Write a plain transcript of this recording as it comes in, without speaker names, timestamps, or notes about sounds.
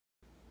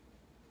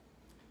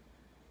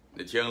ใน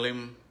เชียงลิม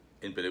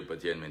อินเป็นประ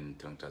เทศมัน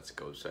ทางทัศน์เ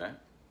ก่าใช่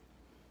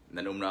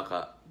นั่นนัก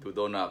ดูโด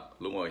นัก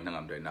ลุงอ้อยนั่ง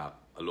อันใดนัก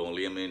ลงเ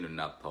ลี้ยงไม่นุ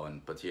นักทอน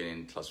ประเทศนี้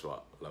ทัศน์ว่า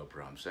เราพ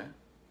ร้อมใช่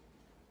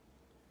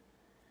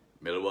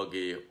เมลวา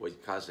กีวัย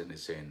ข้าศึกใน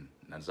เซน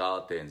นั่นจะ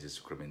เต็นจิ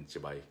สุครมินจิ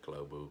บายคลา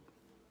บุ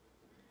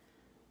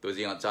ตัวจ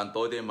ริงอาจารย์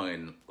ตัวเดียมั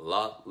นล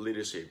าลีดเด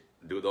อร์ชิพ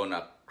ดูโดนั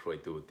กคอย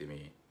ตัวที่มี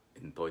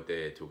อินตัวเดี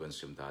ยทุกัน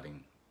สิมตาริง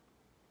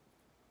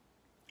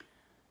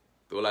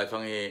ตัวไลฟ์ฟั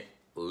งเฮ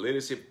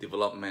leadership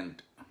development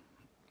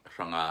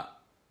ฟังอ่ะ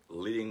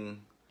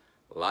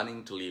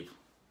learning to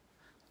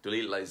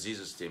lead like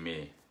Jesus ที่มี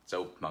เจ้า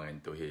มังเงิน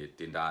ตัวเฮ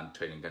ตินดานเท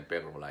รนนิ่งกันเป็น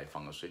อะไรฟั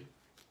งสิ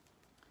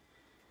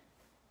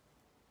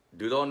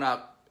ดูโดนัก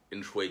อิ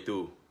นช่วยตั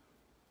ว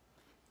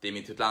ที่มี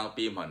ทุกทาง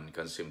ปีมัน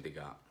กันสิมติก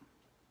า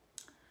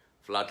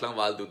ฟลัดลัง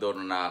วัลดูโด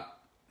นัก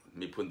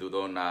มีพุนดูโด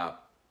นัก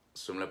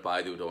สมเลปาย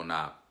ดูโด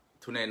นัก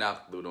ทุนนัก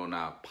ดูโด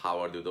นัก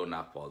power ดูโดนั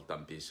กพอลตั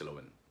มปีสโลว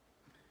น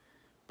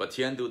ปัจ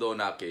จัยดูโด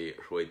นักเก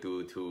ช่วยตัว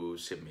ทุ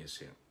สิมิ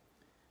สิ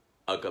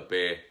อากาเป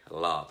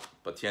ลาบ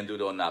ปัจจัยดู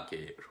โดนักเก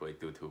ช่วย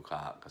ตัวทุข้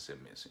าก็สิ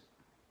มิสิ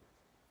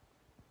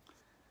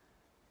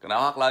ขณะ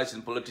ฮักไลน์สิ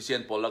น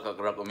politician พอลก็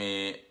กระก็มี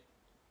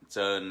เจ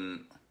น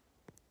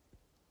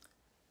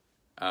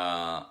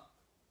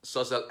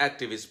social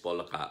activist พอ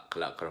ลก็ก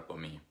ระก็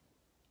มี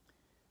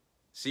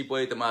ซีพอ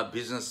ยต์มา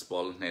business พอ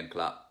ลเนี่ยก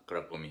ร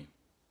ะก็มี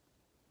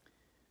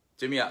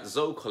จะมีเ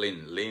จ้าคลิน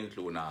เลี้ยง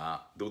ลูน่า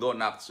ดูโด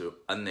นักสุ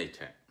อันนี้แ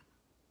ท้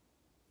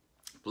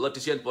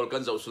politician พอลกั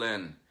นเจ้าสเล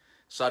น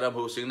ซาดัม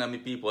ฮูซิงนามี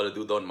ปีพอล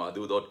ดูโดนมา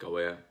ดูโดดเขาเ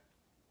ว้ย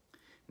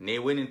เน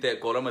วินเตะ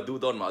กอร์มาดู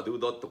โดนมาดู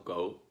โดดตุกเขา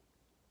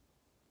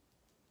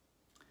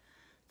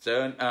เจ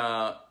น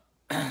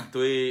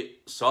ตุย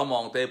สมอ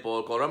งเตะพอล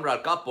กอร์มารัด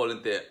กับพอล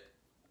เตะ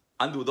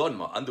อันดูโดน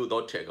มาอันดูโด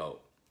ดเชเขา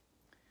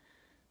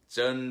เจ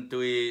นตุ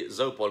ยเ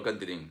จ้าพอลกัน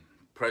ติง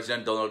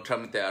President Donald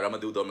Trump เตะรามา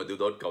ดูโด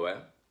นเขาเว้ย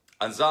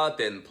อันซาเ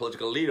ต็น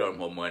political leader โ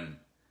มเมน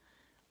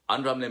อัน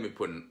รำเนี่ยมีผ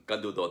ลกัน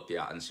ดูโดดเตีย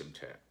อันสิมเท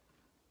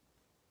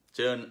เจ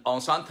นอง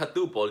ซานทัด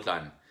ตูพอลกั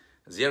น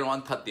เซียร์วัน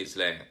ทัดดิสเ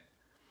ล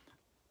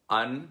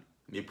อัน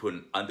มีผล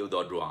อันดูโด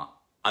ดรัว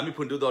อันมีผ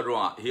ลดูโดดรัว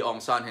ฮีอง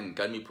ซานเห็น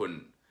กันมีผล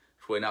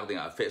ช่วยนักดิ่ง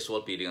เฟสวอ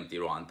ลปีดิ่งตี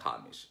รัวอันทา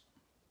มิส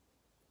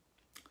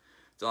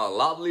จังหวะ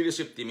love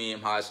leadership ที่มี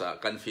มาส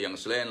กันเฟียง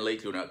สเลนเลย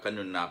ที่นักกัน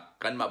นุนนัก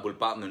กันมาบุล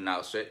ปาบนุนนัก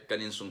เสกัน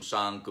อินสุง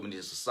สัง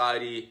community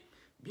society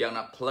เบียง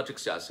นัก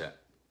politics เส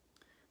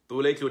ตัว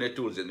เล็กอยู่ใน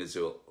ตัวเจนมิ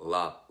จูล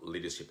าบ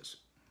leadership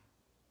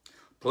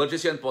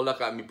politician พอละ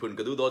ก็มีผลก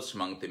ระดูดส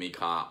มังที่มี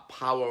ค่า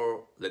power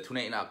และทุนใน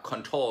นัก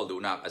control ดู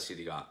นักอาศั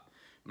ยกัน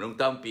มัน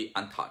ต้องปี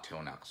อันทัดเท่า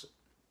นัก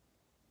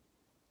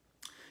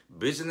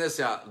business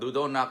อะดูโด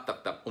นักตั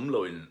กล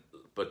อย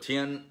ประเท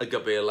ศกั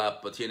บเวลา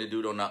ประเทศดู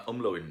โดนัก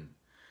ลอย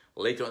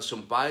เลยจนสุ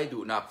มไปดู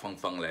นัก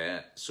ฟังเลย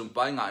สุมไป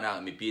งานนัก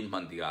มีปีนมั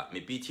นดีกว่ามี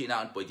ปีที่นัก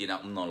ปอยที่นัก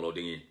นอนโล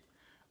ดิ้ง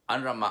อัน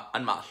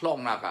มาหลอก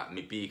นัก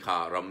มีปีขา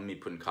รำมี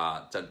พุ่นขา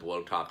จันทวล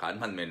ทาขัน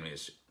มันเมนเม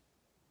ส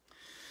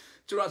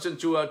จุดนั้น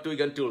จัวตัว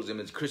กันตัวจะเ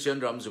ป็นคริสเตียน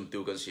รำจุ่มตั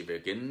วกันสิเบ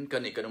กินกั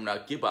นอีกกันนัก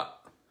กิบะ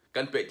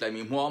กันเป็ดลาย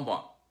มีหัว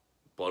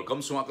พอลค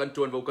ำสวกันจ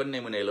วนบุกันใน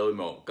มันในลอยห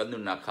มอกันนุ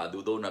นักขาดู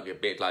โดนัก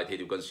เป็ดลายที่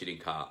ดูกันสิริ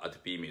ขาอัต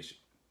ปีมิส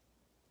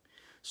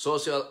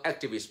social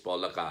activist พอ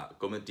ละก็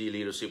community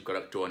leadership กร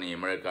ะตัวในอ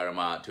เมริกา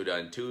มา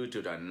2002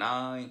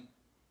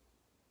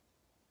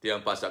 2009ที่อั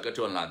งภาษาก็จ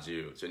วนหลานจิ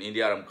วจนอินเดี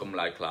ยรำกำไ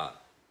ลคลา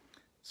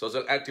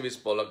social activist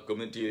พอละ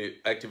community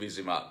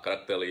activism กระ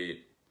ตัวเลย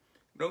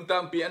น้องตา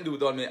มปีอันดู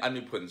โดนมีอัน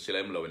มีผลสิเล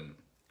มลวน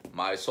ม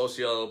า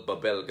social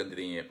bubble กันที่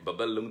นี่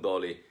bubble ลุงโด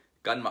เลย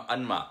กันมาอั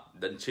นมา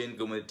ดันชิน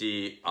community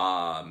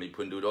มีผ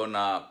ลดูโดนน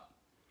ะ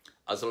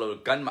อาศัย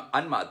กันมาอั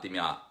นมาที่มี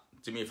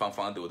จะมี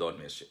ฟังดูโดน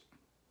ไม่ใช่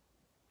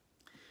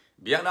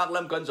เบียงนักเ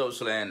ล่มกันจะ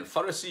สเลนฟ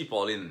าริสีพอ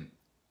ลิน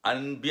อัน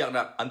เบียง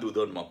นักอันดูโด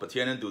นมาประเท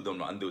ศนั้นดูโดน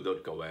มาอันดูโดน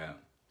ก็ว่า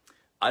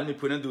อันมี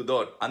ผลอันดูโด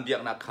นอันเบีย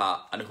งนักข้า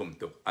อันหุ่ม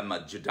ตุกอันมา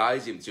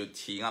Judaism จุด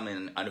ที่งามัน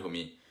อันหุ่ม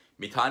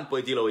มีฐานปอ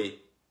ยที่ลอย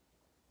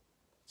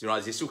จุดนั้น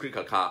ยิสุคริส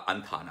ต์ข้าอัน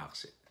ฐานัก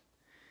สิ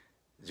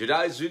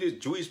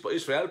Jewish อิ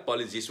สราเอลพอ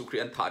ลิยิสุคริส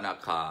ต์อันฐานัก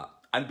ข้า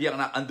อันเบียง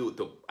นักอันดู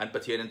ตุกอันปร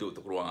ะเทศนั้นดู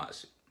ตุกรัวงา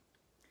สิ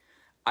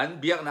อัน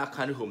เบียงนัก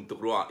ขันหุ่มตุก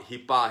รัวฮิ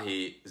ปาฮิ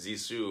ยิ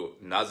สุ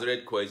นาซาเรต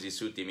คอยยิ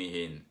สุที่มี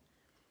หิน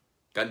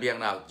กันเบียง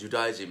นัก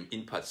Judaism อิ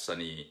นพัฒสั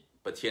นี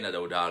ประเทศนั้นด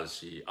าวดาล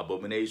สี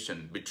abomination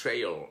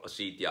betrayal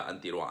สิที่อัน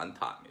ติรัวอัน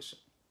ฐามิส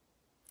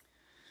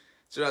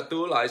สุดท้ายตั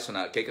วไลน์สน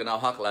ะเกี่ยวกับนัก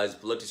ฮักไลน์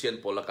politician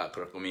พอละก็ก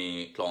ระก็มี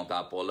คลองตา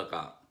พอละ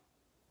ก็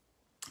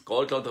กอ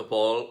ลคลองตาพ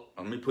อล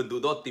มีพูนดู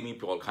โดดที่มี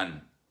พอลขัน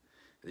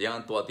ยัง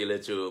ตัวที่เล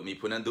จูมี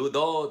พูนันดูโด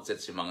ดเจ็ด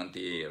สิมัง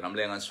ที่รำเ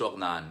ลียงอันสวก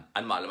นานอั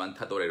นมาลมัน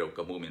ทัดตัวเร็ว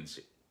กับมูมิน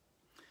สิ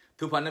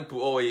ทุกพันนั้นผู้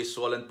โอยส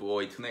วลันผู้โอ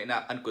ยทุนนั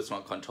กอันกุศ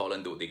ลคอนโทรลั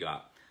นดูดีกว่า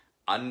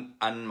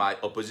อันมา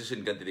opposition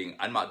กันติง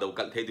อันมาดู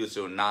กัดเทดู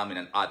สูน้ามิ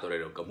นันอาตัวเร็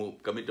วกับมู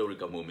กับมิตร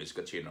กับมูมิส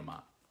กับชีนมา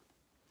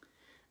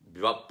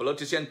แบบ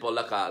politician พอล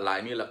ะก็ลาย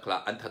มีละคลา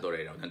อันทัดตัวเ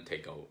ร็วนั่นเทก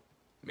เอา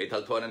ไม่ทั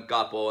ดตัวนั้นก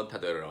าปอนทัด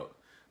ตัวเร็ว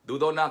ดู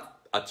โดนัก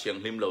อัดเชียง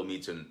ลิมเรามี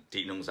จน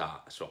ที่นงซา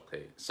สวกเท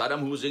ซาดั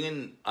มฮูซิงิน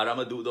อารา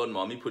มาดูโดนหม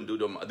อมีพุ่นดู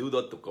โด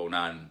นตุกเอาน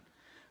าน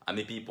อัน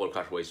นี้ people ข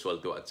าดไว้ส่วน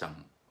ตัวจัง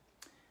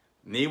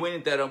นี่วัน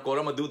นี้แต่เราก็เร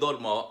ามาดูดอด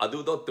หมออดู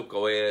ดอดตุกเอา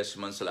ไว้ส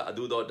มันสละอ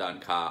ดูดอดด่าน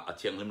ขาอัด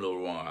ยังลิมโล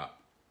รัว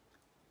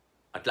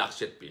อัดลักเซ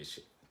ตปีสิ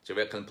จะเ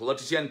ป็นคน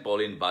politician พอ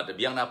ลินบาดเ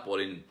บียงนาพอ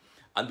ลิน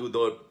อันดูด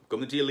อด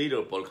community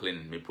leader พอลคลิน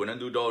มีผู้นั้น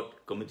ดูดอด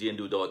community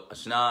ดูดอดอั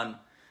ศนัน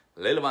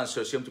เลลวันโซ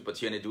เชียลที่ประเท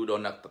ศนี้ดูดอด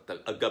นักตัก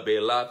อักเบ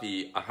ลาปี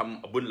อารัม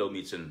อบุญเรา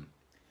มีจน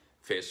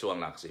เฟสส่วน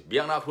หลักสิเบี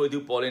ยงนาพอดู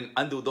พอลิน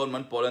อันดูดอดมั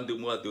นพอลินดู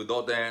มัวดูดอ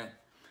ดเนี่ย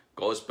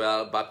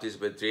Gospel, Baptist,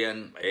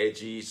 Presbyterian,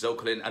 AG,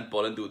 Zoklin, and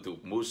Poland do to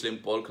Muslim,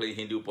 Polklin,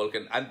 Hindu,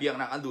 Polklin, and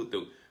Biang and do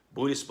to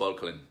Buddhist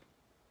Polklin.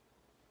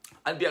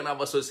 And Biang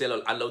was so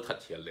sell and low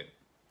touch here.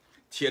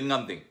 Tian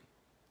Namding.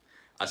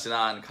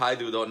 Asanan, Kai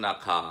do not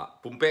naka,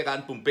 Pumpe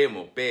and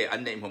Pumpemo, pay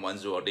and name him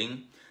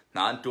unzording,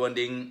 Nan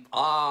tuanding,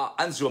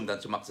 unzoomed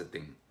and to max the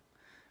thing.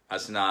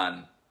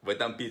 Asanan,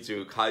 Vetam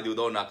Pitu, Kai do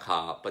not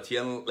naka,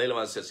 Patian,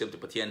 Lelavan says him to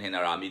Patian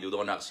Henarami, do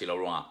not nak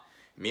Silora.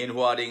 Mean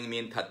huading,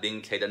 mean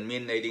tatting, Kadan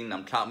mean nading,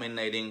 Nam Clap mean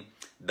nading,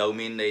 Dow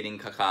mean nading,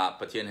 Kaka,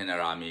 Patian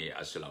Henarami,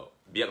 Aslo,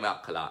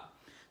 Biagnak Kala.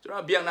 So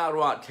Biagnak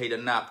Rat,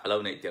 Kadan Nak,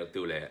 alone nature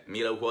to le,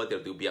 Milo water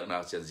to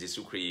Biagnak says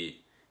Zisukri,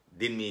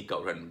 Dinmi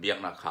Kauran,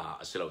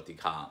 Biagnaka,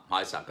 Aslotika,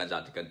 my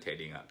Sakanzatikan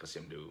Teding,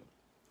 Kasim do.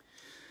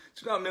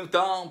 So now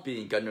Milton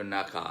being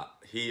Ganunaka,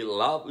 he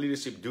loved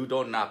leadership,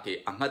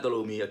 Duhdawtnak,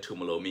 Angadalomi,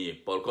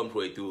 Tumalomi, Polcom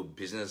to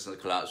business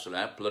class,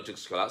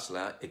 politics class,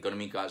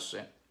 economic class,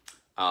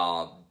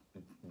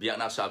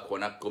 Biang sa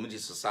kona community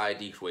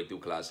society khuai tu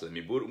class le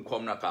mi bur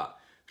khom na ka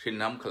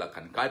thinam khala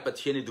khan kai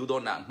pathiani du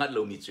don na ngat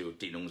lo mi chu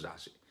tinung za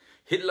si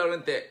Hitler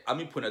ante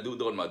ami phuna du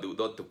don ma du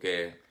dot tu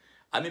ke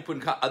ami phun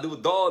kha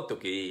adu dot tu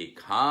ke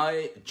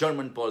khai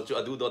German pol chu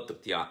adu dot tu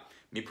tia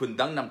mi phun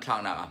dang nam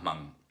thang na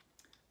amang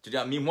chu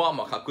ja mi mo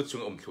ma kha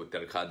kuchung thu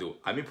ter kha du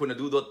ami phuna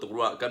du dot tu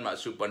ro kan ma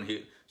super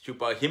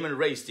human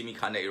race ti mi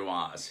kha nei ro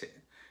ase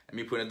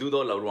ami phuna du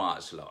dot lo ro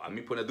ase lo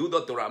ami phuna du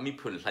dot tu ra ami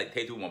phun lai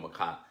the tu ma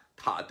kha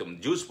ท่าตุ่ม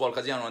จูสปอล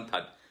กันยังนอนทั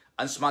ด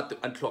อันสมาร์ท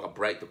อันทลอกกับไบ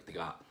รท์ตุกติก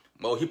า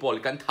โมฮิปอล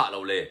กันท่าเรา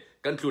เลย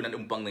กันครูนั้น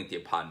ปังหนึ่งเทีย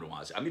บผ่านรัว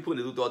สิอามิพูดใน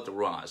ตัวตัว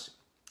รัวสิ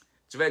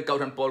จะเป็นเก่า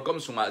ทันปอลก็ไ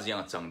ม่สงอายั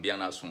งจังเบียง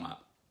น่าสงอา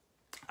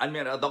อันเมื่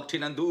อด็อกทริน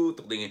นั้นดู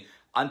ตุกติง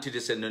อันที่จ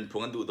ะเซ็นนั้นพวก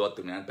นั้นดูตัว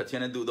ตุกนั้นประเทศ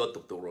นั้นดูตัวตุ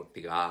กตัว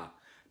ติกา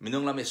มีน้อ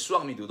งเราไม่สว่า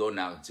งมีดูตัว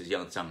น่าจะยั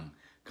งจัง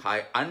ใคร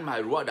อันไม่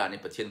รัวด่านใน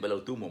ประเทศเบล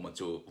ล์ตู้หมู่มัน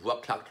จูวัว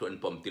คลักคลวน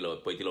ปมติโล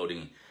ไปติโลดิ่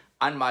ง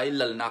อันไม่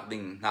ลัลนักดิ่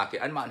งนัก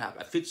อันไม่นัก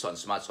ฟิตสอน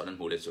สมาร์ทสอนนั้น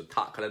หูเลยสุด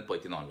ท่าคลันไป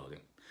ตินอนโล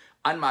ดิ่ง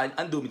อันมา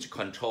อันดูมีจุด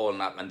control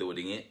นักอันดู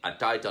ดิ่งอัน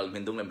title มิ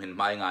นดุงเลมเห็นไ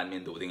ม่งานมิ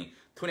นดูดิ่ง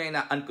ทุนเองน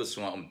ะอันก็ส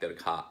งฆ์เตอร์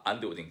ขาอัน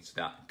ดูดิ่งจุด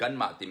นั้นกัน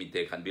มาที่มีเต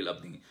ะขันบิลอัพ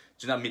ดิ่ง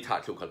จุดนั้นมีท่า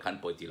ทุกขัน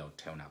ปอยที่เราเ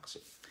ท่านักสิ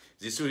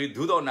จิสุริ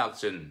ดูดอนัก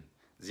จน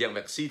เสียงแ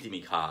ว็กซี่ที่มี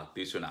ขา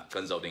ที่สุนักกั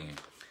นเจ้าดิ่ง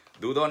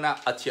ดูดอนัก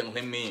อัดเชียงเล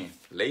มมี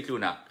เลยทุ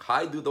นักใคร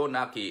ดูดอ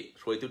นักที่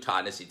ช่วยทุกท่าน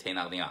ในสิเท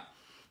นักดิ่ง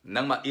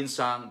นั่งมาอิน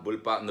ซังบุล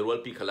ปะนรวล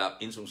ปีขลัก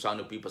อินสุงซัง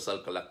นุปีภาษา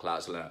ขลักคลา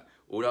สละ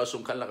อุราสุ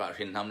งขันละกะเ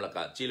ห็นทำละก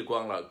ะจิลกวา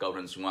งละกาว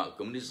รันสุงะ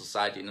community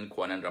society นั้นค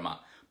วรนั้นรามา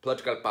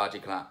political party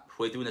คลา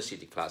ช่วยทุนใน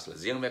city class ละ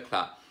เสียงแม่คล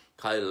า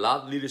ใคร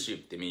love leadership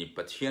ที่มี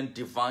ปัจจัย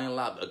divine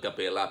love กับเป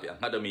ร love อย่าง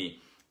นั้นมี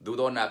ดู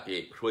ดอนักที่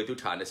ช่วยทุก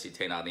ท่านในสิเท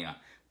นักดิ่ง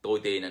ตัว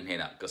เตนั้นเห็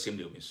นก็สิ่งเ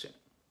ดียวมิเศษ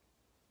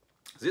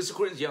จิสค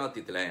รินยัง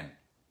ติดแรง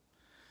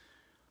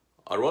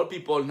all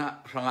people นะ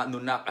รังนุ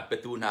นักอเป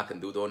ตูนักกัน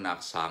ดูดอนัก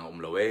สาง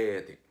ละเว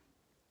ติ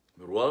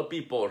Real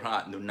people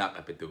nunak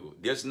apetu.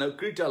 There's no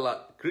greater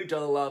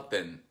love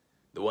than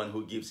the one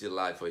who gives his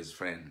life for his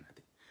friend.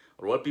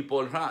 Real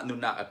people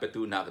nunak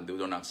apetu nak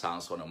do nak sang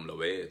sonam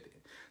lawe.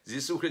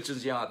 Jesus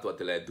Christians yang atu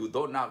atele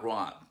do nak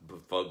ro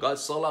for God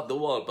so loved the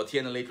world but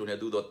here later ne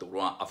do to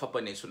ro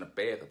afapa ne suna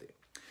pe kate.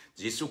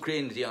 Jesus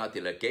Christians yang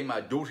atele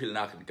kema do hil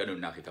nak kanu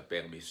nak ka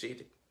pe mi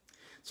siti.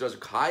 So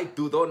kai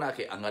do nak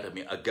angada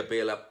mi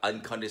agape love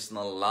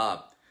unconditional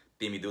love.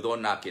 Timi do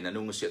nak na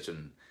nung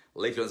siachun.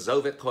 Later on,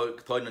 Zovet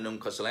toy na nung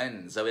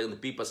kasalen, Zovet the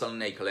people son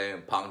na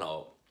kale pang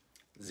lao.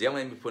 Ziang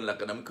mi pun la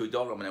kanam ku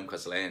dog na nung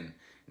kasalen.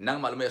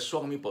 Nang malam me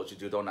swang mi pot to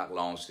do nak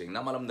long sing.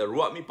 Nang malam the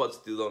ruat mi pot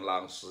to do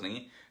long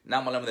sing.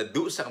 Nang malam the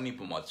du sak mi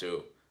pun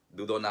to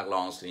do nak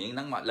long sing.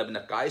 Nang malam the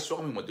kai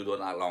swang mi mo to do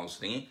nak long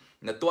sing.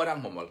 Na tua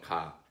dang mo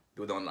ka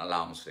do nak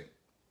long sing.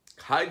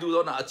 Kai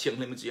do nak achiang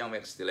lim jiang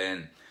mek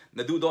stilen.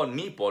 Na do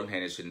mi pon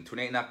henesin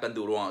tunai nak kan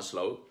do ruang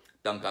slow.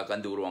 Tangka kan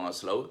do ruang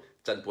slow.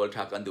จันทร์พล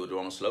ทักกันดูร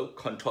วง slow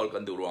control กั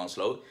นดูรวง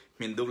slow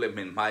มินดุเล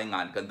มินไม่ง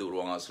านกันดูร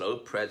วง slow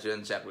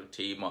president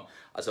secretary มา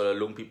อาศัย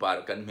ลุงพิพา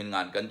กันมินง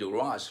านกันดูร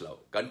วง slow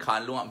กันขา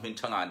นลุงมิน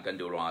ช่างงานกัน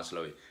ดูรวง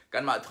slow กั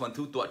นมาทวน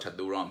ทุกตัวชัด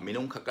ดูรวงมิ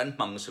นุงขักัน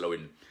มัง slow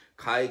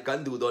ใครกัน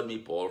ดูโดนมี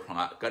โผล่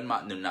กันมา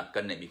หนุนนักกั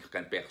นเนี่ยมีกั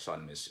นแปลกซ้อน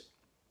มิส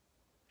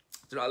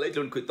จุดอะไรจ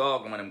นคุยต่อ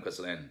กันมานำกันเส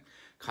น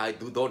ใคร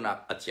ดูโดนนัก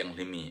อัจฉริ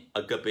ยะมี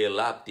อักเปร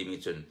ลาบที่มี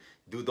จน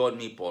ดูโดน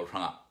มีโผล่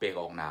เปรก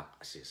ออกนัก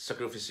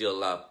sacrificial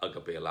love อัก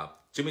เปรลาบ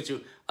จุดนี้จุด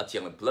อาจจะ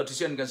เป็น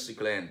politician กันสิ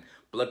กเลน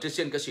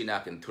politician กันสินั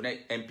กทุนใน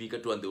MP ก็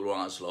ตัวดูรวง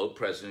slow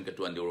president ก็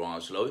ตัวดูรวง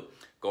slow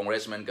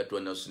congressman ก็ตัว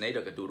ดู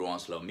senator ก็ตัวรวง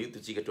slow มิตร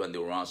จีก็ตัว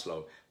ดูรวง slow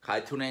ใคร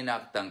ทุนในนั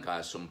กตั้งการ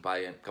สมไป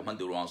กับมัน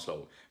ดูรวง slow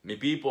มี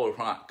people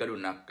ก็ดู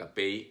นักกับไป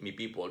มี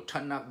people ท่า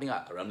นนักเนี่ย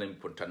รำเนิน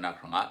ผลท่านนัก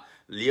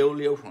เลี้ยว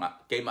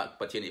เกม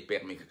ประเทศนี้เป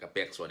กมีกับเป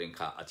กสวัสดี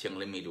ค่ะอาจจะยังเ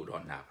ล่นมีดูรว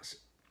งนัก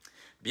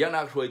เบียง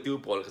นักรวยตู้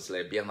ปอลก็สเล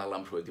ยเบียงนักล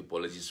ำรวยตู้ปอ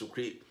ลจิสุค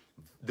รี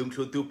ดึงช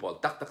วนตู้ปอล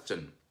ตักจ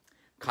น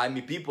ใคร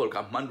มีpeople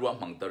กับมันรวม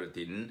หังตระ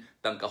ติน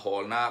ตั้งกะฮอ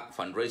ลนัก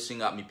fundraising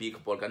อ่ะมี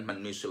people กันมัน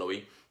มีสโล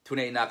ว์ทุนไ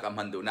อ้นัก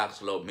มันดูนักส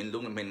โลว์มินลุ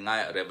งมินง่า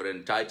ย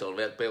reverend title เว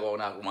กเปกอ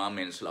นักมาเม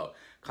นสโลว์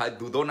ใคร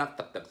ดูโดนัก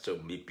ตักจน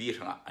มีปี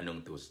ทั้งอันนึง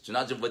ตุสจนอ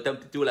าจจะวันตั้ม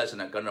ตู้แล้วส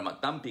นักกันรำมา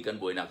ตั้มปีกัน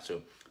บ่อยนักจน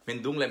มิน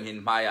ดุงเล่มหิน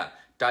มาอ่ะ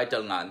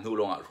title งานนู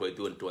ลงอ่ะรวย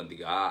ตัวติ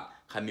กา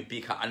ใครมีปี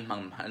ข้าอัน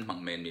มัง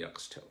เมนมีรัก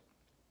สเตล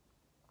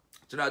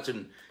จนอาจจะ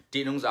ที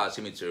นุ่งจ่าสิ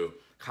มิจู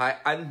ใคร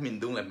อันมิน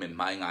ดุงเล่มหิน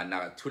มางานนั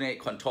กทุนไอ้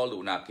control ดู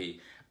นักที่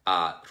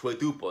รวย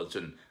ตู้ปอจ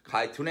นใคร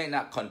ทุนไอ้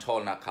นัก control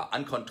นักค่ะอั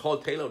น control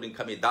เทโลดิ้งข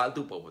มิดาล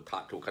ตู้ปอถา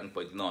ถูกขันไป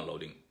นอนโล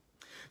ดิ้ง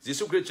ยิ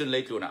สุคริสต์จนเล็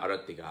กลูน่าอารั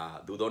ติกา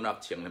ดูโดนัก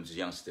เชียงเลม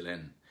ยังสติเล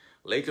น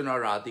เล็กลูน่า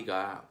ราติก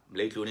าเ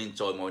ล็กลูนิน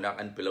จอยมวยนัก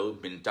อันเปโล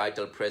มิน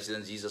title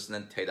president Jesus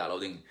นั้นเทดาโล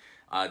ดิ้ง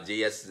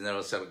JS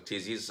General Secretary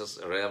Jesus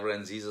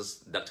Reverend Jesus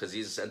Dr.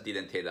 Jesus อันที่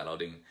นั้นเทดาโล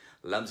ดิ้ง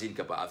ลำจิน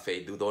กับอาเฟ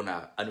ดูโดนั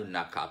กอนุ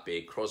นักขาเป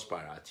cross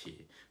party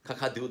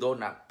ข้าดูโด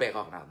นักเปกอ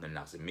อกนักนุน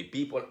นักมี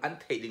people อัน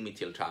เทดิ้งมีเ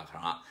ทลทราคร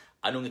า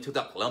อันนู้นทุก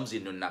ตักลำจิ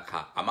นนุนนักข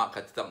าอามา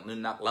ขัดตักนุน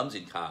นักลำ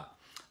จินขา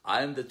I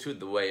am the truth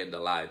the way and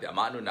the life แต่อาม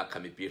านุนนักขา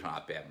มีปีหรา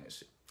เปกนี่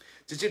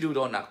สิจะดูโด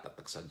นัก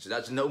ตักสันจ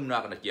ะนุ่มนั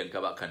กนักเกียงกั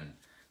บขัน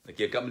นักเ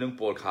กียงกับมึงโ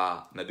พลขา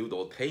นักดูโด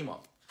เทมอ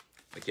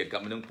นักเกียงกับ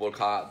มึงโพล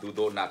ขาดูโด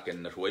นักกัน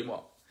นักรวยมอ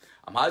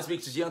อามาสบิก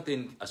จะยังติน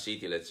อาศัย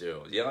ที่เลเซอ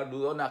ร์ยังดู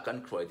โดนักกัน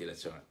ครวยที่เล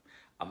เซอร์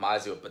อามา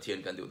สปะเทียน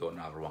กันดูโด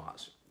นักรวงอา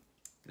ศัย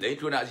เลย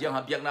ทุนอายัง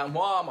หับยังนัก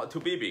มัวมาทุ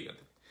บีบีกัน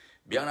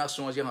ยังนักส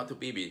งฆ์ยังหับทุ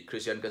บีบีคริ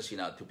สเตียนกันสิ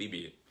นะทุบี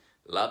บี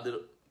ลาบ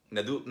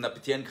นัดูนับป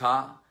ะเทียนขา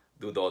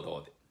ดูโดโด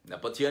นับ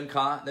ปะเทียนข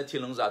านัที่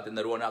ลงจัดเต็น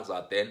นักรวงนักจั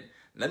ดเต็น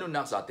นันุ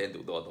นักจัดเต็น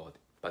ดูโดโด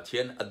ปะเที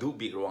ยนอดู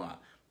บีกรวงอ่ะ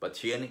ปะเ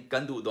ทียนกั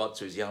นดูโดด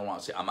สุดยังรวง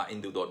สิอามาอิน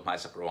ดูโดดไม่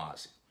สักรวง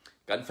สิ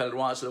กันเฟลร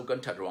วงสโลกัน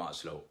ทัดรวง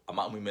สโลอาม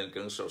าอุมิเมล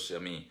กันโซเชีย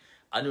มี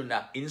อนุนั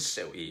กอินเซ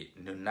ลอี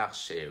นุนัก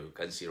เซล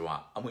กันสิรวง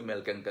อามุเมล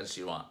กัน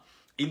สิรวง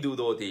อินดูโ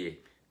ดดี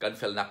กันเ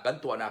ฟลนักกัน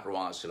ตัวนักรว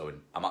งสโลน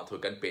อามาถอย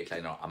กันเปิดไหล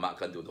นออามา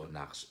กันดูโด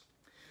นัก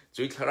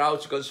จุดคราว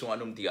จุกันสวงอ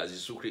นุมติอาจิ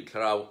สุคริค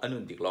ราวอนุ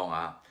มติกลอง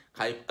อ่ะใค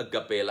รอัก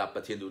เปลาป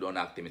ะเทียนดูโด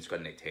นักที่มิจกั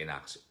นในเทนั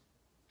ก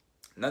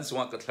นั้นสว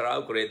งกัทราว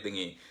กรีดดิ้ง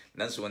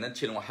นั้นสวงนั้น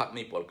ชิลงหัก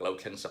มีปอลกล่าว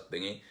แข่งสัก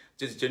ดิ้ง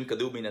จนกระ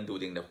ดูมินันดู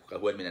ดิ้งนะกระ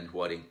หวนมินันหั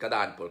วดิ้งกระด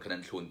านปอลขนั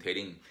นชุนเท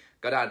ดิ้ง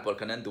กระดานปอล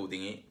ขนันดู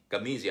ดิ้งก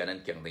ำมีเสียนั้น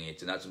แข่งดิ้ง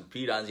จนนั้น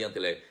พี่ร้านเสียงเต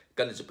ล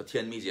กันจะปะเทีย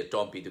นมีเสียจ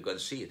อมปีตุกัน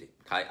ซีดิ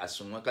ใครอาส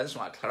วงกันสว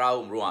งคราว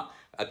รัว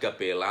อักเ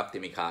ปลาที่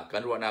มีขากั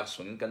นรัวนักส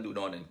วงกันดูน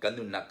อนกัน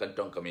ดูนักกันต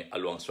รงกับมีอ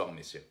ลวงสวง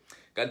มีเสีย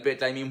กันเปิด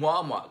ใจมีหัว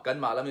หมอกัน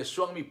มาแล้วมีส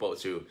วงมีปอ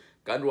จู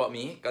กันรัว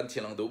มีกันเที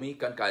ยงดูมี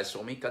กันกายสว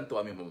งมีกันตัว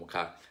มีหัวข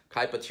าใคร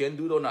ปะเทียน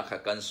ดูโดนัก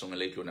กันส่ง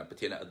เลยคือนะปะเ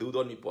ทียนดูโด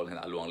นมีปอลเห็น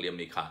อลวงเลี้ยม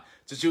มีขา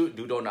จู่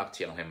ดูโดนักเ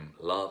ทียงเห็น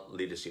ละ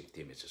leadership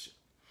team มิจู่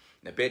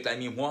ในเปิดใจ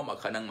มีหัวมา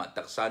ขนังมา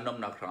ตักสานน้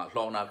ำนักล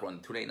องนักรอน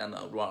ทุเรนัน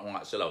รัวง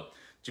ะสลาว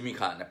จุมี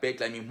ขาในเปิดใ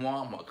จมีหัว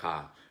มาขา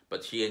ปะ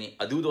เทียนนี่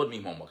ดูโดนมี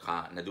หัวมาขา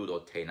นะดูโด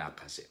นเทนัก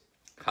ขาเส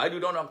ใครดู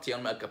โดนักเทียง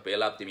มากับเป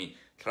ลับที่มี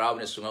ทราว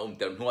ในสุง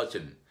เติมหัวจ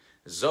น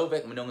เจ้าเว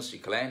กมันต้องสิ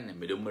เคลนไ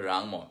ม่ดูมือรั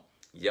งหมด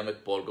ยังไม่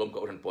ปอลกลมกั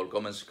บรันปอลกล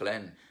มมันสิเคล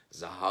น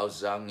จะหา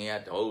จังเงีย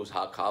ดโอ้ห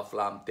าคาฟล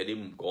ามเตดิ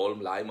มกอล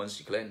ไลมัน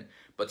สิเคลน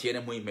ปะเทียน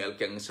มุยเมลแ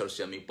กงเซอร์เ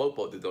ซียมีป๊อป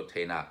ดูโดนเท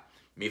นัก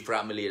มีฟรา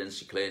มิลีนัน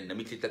สิเคลน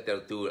มีทิตเตอ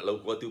ร์ตูเรา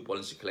หัวตูปอล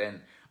สิเคลน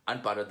อัน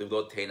ปาราดูโด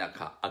นเทนัก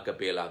ค่ะอักเ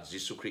ปลาจิ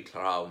สุคริสต์ค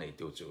ราวใน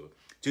ตัว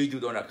จู่ดู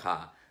โดนักค่ะ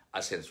อา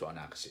เซนสวา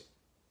นักสิ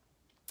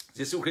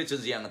จิสุคริสต์จะ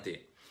ยังไง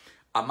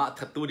อามา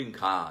ทัดตูดิน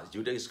ค่ะยู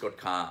ดาอิสกอต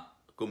ค่ะ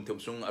กุมทุม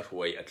ซุงอร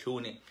วยอัคลู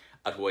นี่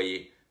อรวย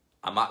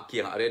อามาเกี่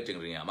ยงอะไรจ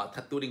ริงๆอามา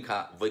ทัดตูดินค่ะ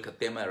วัยขัดเ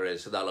ต็มอะไร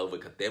สดาเราวัย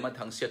ขัดเต็ม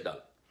ทั้งเสียดา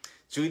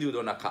จู่ดูโด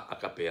นักค่ะอั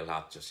กเปลา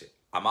จะสิ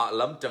อามา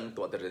ล้ำจัง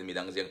ตัวแต่เรื่องมี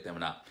ดังเสียงเต็ม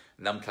นะ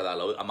นำขลาเ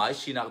ราอามา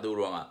ชินักดู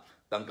รวงอ่ะ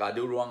ตั้งการ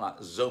ดูรวงอ่ะ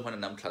โจมัน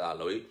นำขลาเ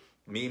รา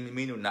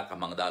มีนุนัก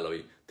มังดาเลย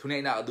ทุนไอ้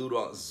นักดูร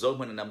วงโจ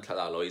มันนำข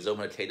ลาเราโจ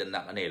มันเทดันนั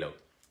กอันนี้เลย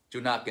จุ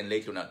นักกันเลย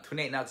จุนักทุนไ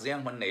อ้นักเสียง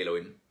มันเนี่ยเล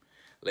ย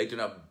เลยจุ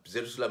นักเย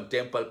รูซาเล็มเท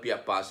มเพิลพิอา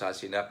ปาสา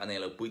สินักอันนี้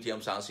เลยปุยเทียม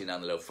สังสินัก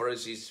เลยฟาริ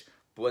สี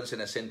ปวนเซ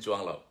นเซนจวง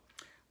เรา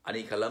อัน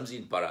นี้ขลังจิ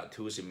นปาระ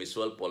ทูสิมิส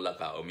วลปอลละ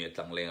ก้าอมี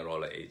ตั้งเลงรอ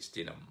ละเอช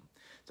ตินัม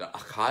จนอ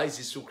าคาย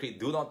จิสุคริ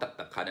ดูนองตัก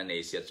ขันอันนี้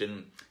เสียจน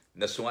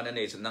นัสวานอัน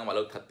นี้จนนั่งมาเร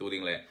าทัดตูดิ่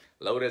งเลย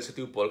เราเรียนส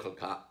ติปอลขัด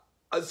ขา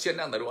อันเสีย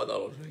นั่งนรัวดอ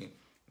ลเลย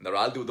นร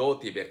าดูโด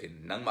ที่เบกิน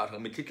นั่งมาทาง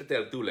มิทิตเต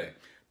ลตูเลย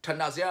ท่าน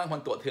นักเสียงมั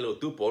นตัวเทโล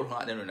ตูปอลหัว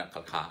นั่นนัก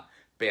ขัดขา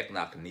เปก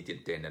นักนิติ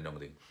เตนนั่นนอง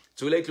ดิ่ง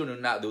จุเล็กจุน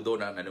นักดูโด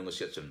นั่นนองเ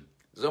สียจน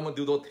จะมัน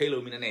ดูโดเทโล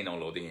มินนั่นนอง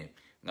โลดิ่ง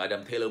งาด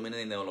ำเทโลมิน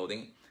นั่นนองโลดิ่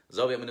งจ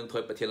ะเวมันนึงถอ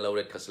ยประเทศเราเ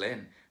รียนคัสเลน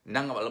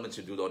นั่งมาแล้วมันจ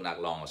ะดูโดนัก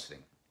ลองสิ่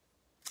ง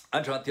อั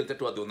นทว่าทิลต์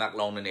ตัวดูนัก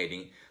ลองนั่นเอ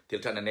งทิล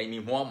ต์นั่นเองมี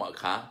หัวหมอก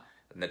ขา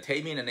นั่นเท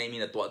มีนั่นเองมี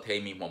ตัวเท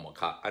มีหัวหมอก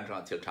ขาอันทว่า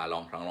ทิลต์ลอ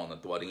งครั้งลองนั่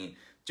นตัวนี้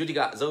จุดที่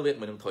ก็จะเว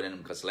มันนึงถอย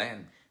นั่นคัสเลน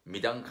มี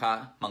ดังขา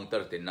มังเตอ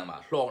ร์ตินนั่งมา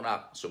ลองนัก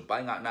สุนไป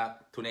งานัก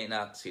ทุน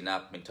นักสีนั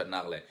กมินทันนั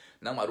กเลย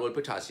นั่งมารวมป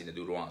ระชาชน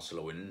ดูรวงสโล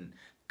วิน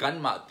กัน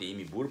มาตี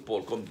มีบูร์ปอ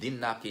ลคมดิน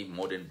นักที่โม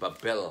เดิร์นบับ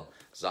เบิล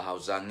จะหา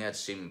จังเงียด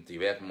ซิมที่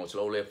เวกมอสโล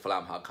เลฟลา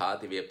มหาขา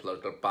ที่เวกพล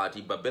กปา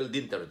ที่บับเบิล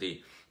ดินเตอร์ที่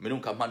มีนุ่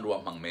งคำมันรวม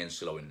มังเมนส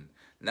โลวิน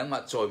นังมา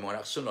จอยมอ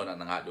นักสุนล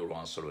นังหาดูรอ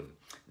งสลุน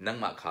นัง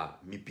มาขา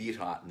มีปีห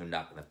านุ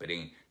นักนับเป็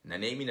นนั่น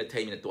เองมีนัเท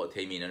มีนตัวเท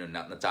มีนัน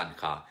นักนัจาน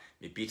ขา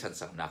มีปีทัน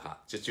สังนักขา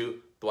จู่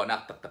ตัวนัก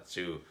ตัก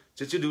จู่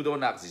ดูโด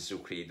นักจิสุ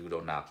ครีดูโด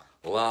นัก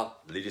ลาบ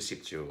leadership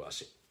จู่อา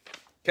ศัย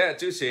แค่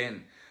จู่เซน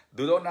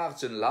ดูโดนัก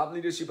จนลาบ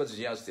leadership ปัจจั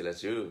ยสิ่งละ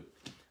จู่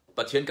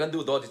ปัจจัยกันดู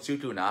โดที่จู่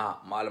ตัวน่ะ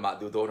มาละมา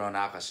ดูโด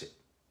นักอาศัย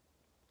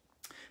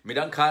มี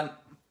ดังคัน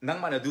นัง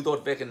มาดูโด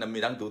เวกันนังมี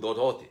ดังดูโดโ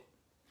ทษ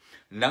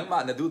นังมา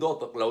ดูโด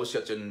ตกเราเสี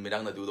ยจนมีดั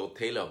งดูโดเท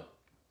ล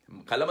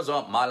ขันละมาจะ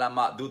มาละม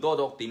าดูโด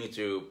ดอกที่มี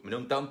จู่มี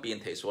นุ่งตั้มเปลี่ยน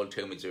เทสวอลเท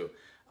ลมีจู่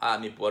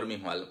มีปวดมี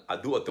หัว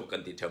ดูตุกกั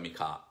นที่เทลมีข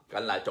ากั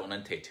นลายจงนั้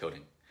นเทเทลนึ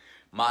ง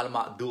มาละม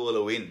าดูโล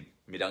วิน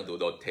มีดังดู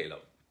โดเทล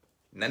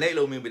นั่นเองเร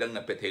ามีดัง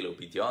นับเป็นเทล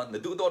พิจารณา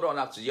ดูโดรอ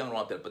นักจะยังร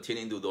อแต่ประเทศ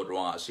นี้ดูโดร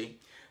ออาศัย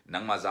นั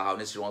งมาจะหาใ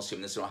นสิรวงสิม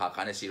ในสิรวงหาก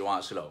ารในสิรวง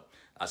อาศัย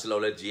เรา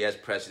เลย GS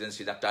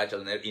presidency ดักไตเติ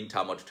ลในอินท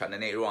ามอตุทัน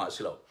ในรวงอา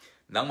ศัย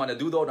นังมา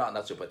ดูโดรอ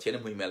นักจะประเทศ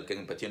นี้มุ่งเมลกัน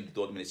ประเทศดูโ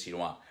ดมีในสิร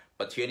วง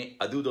ประเทศนี้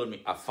ดูโดมี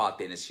อาฟาเต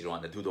ในสิรวง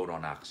ดูโดรอ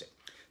นักเส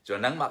จน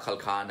นังมาขล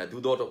ขานะดู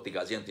โดดติก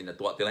าเจียงตินะ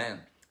ตัวเตลัน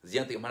เจี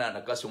ยงติมัน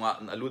นักสุงะ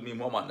นะลุดมี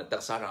หัวมันนะตั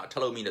กสาระทะ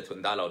เลมีนะทุน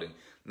ดาลาวดิง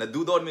นะดู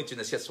โดดมีจุ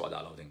นเสียสวาดา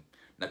ลาวดิง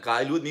นะกา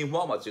ยลุดมีหัว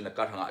มันจุนนะก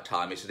ารหางทา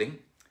มิสดิง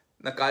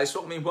นะกายส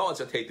กมีหัวมัน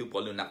จะเทตุปอ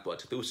ลุนักตัว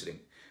ทุสดิง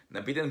นะ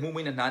พิจารณาหู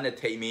มีนะนานนะ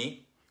เทมี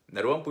นะ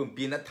รวงปุ่ม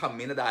ปีนะทำ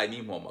มีนะได้มี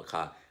หัวมันค่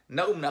ะน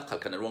ะนักขล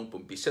ขานะรวงปุ่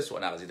มปีเสียสวา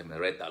นาจิตมัน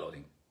เรตดาลาว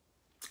ดิง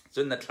จ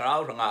นนะทราว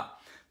หาง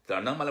แต่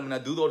นังมาแล้วมันนะ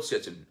ดูโดดเสีย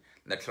จน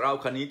นะทราว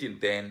คันนี้ติน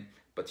เตน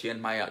ปะเทียน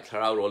ไม่อะท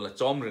ราวโรลนะ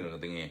จอมเรื่อง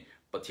ดิง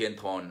ปะเทียน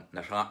ทอนน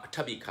ะฮะ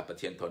ทับอีกขับปะเ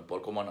ทียนทอนปอล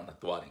ก็มันนัก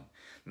ตัวเอง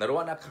นรว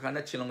านักขัน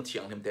นัดชิลงเชีย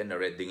งทิมเตนน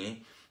เรดดิ้ง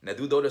นัด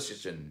ดูโดดสิ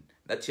จน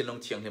นัดชิลง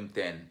เชียงทิมเต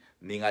น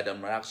นิงาด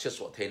ำนักเสียส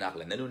วดเทนักเ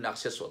ลยนัดดูนัก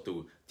เสียสวดตู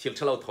เที่ยวเ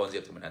ช่าทอนเสี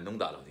ยทุกมันนุ่ง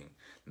ดาลดิ้ง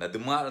นัดดู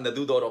มานัด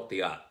ดูโดดออกตี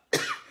อา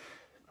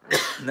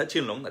นัดชิ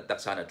ลงนัดตัก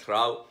ษานัดทร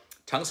าว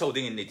ทั้งสาว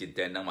ดิ้งอินนิติเต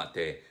นนังมาเต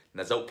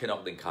นัดเจ้าเคนออ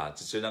กดิ้งขาด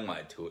จะนังมา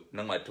ถู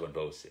นังมาถูนโร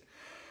ส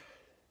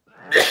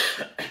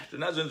จะ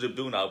นัดจนจุด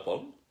ดูน่าพอ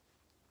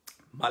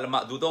มาละมา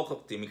ดูโดอ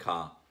กตีมิขา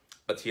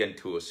ปะเทียน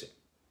ทัวร์สิ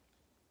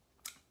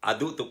อา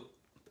ดูตุก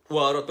วัว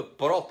รตุก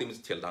ปรอกติม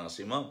เทียลทาง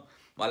สิมั้ง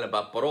มาละบ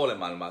าปรอเลย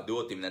มาละมาดู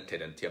ติมนั่นเทีย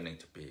นเทียมนึง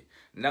ทุปี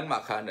นังมา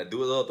ขานะดู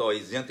โดตัวอี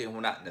เจียงที่หั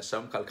วหน้านะซ้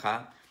ำขัลขา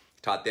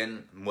ถ้าเต้น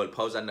มวยพ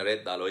าวซันนเรด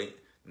ดาลอย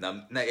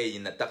นั่นเอง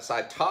นะตักสา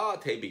ยท่า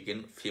เทบิกิน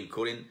ฟิล์ม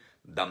คูริน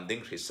ดัมดิ้ง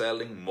รีเซล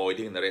ลิ่งมวย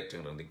ดิ้งนเรดถึ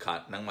งเรื่องดิ้งขา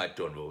นังมาจ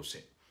วนโรสิ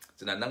ฉ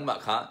ะนั้นนังมา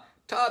ขา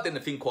ถ้าเต้น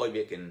ฟิล์มคอยเบ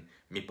กิน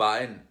มีปาย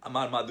นอา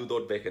มาดูโด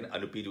ดเบกินอ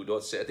นุปีดูโด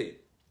ดเสติ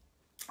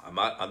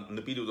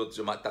นุปีดูดจ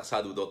ะมาตักษา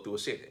ดูดตัว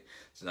เสีย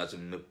ฉะนั้น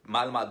ม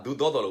าลมาดู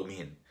ดเรามี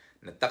เห็น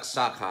นัตักษ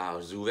าข้า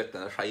จูเวกนั้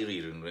นใช้รี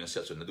เรื่องเสี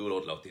ยส่วนดู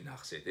ดเราที่นั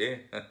กเสีย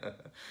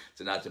ฉ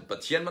ะนั้นปัจ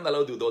จัยมันเรา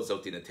ดูดเรา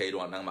ที่นั่นเทร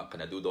วนนั่งมาข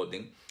ณะดูด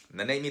ดิ้ง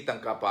นั่นเองมีตั้ง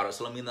กับปาร์ส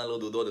ลามินันเรา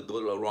ดูด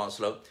เราร้อนส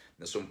ลบ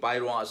นั่นสมไป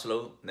ร้อนสล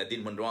บนั่นดิ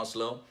นมันร้อนส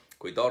ลบ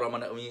คุยต่อเรามั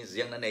นมีเสี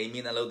ยงนั่นเองมี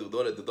นั่นเราดูด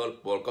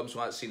บอลคอมส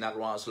มาสินัก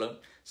ร้อนสลบ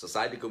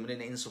society ก็มีนั่น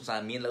เองสงสา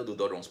รมีเราดู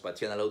ดร้อนปัจ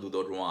จัยเราดูด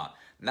ร้อน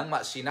นั่งมา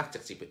สินักจา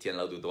กสิปัจจัยเ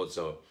ราดูดโ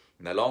ซ่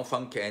นั่นลองฟั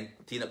งแคน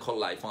ที่นักคน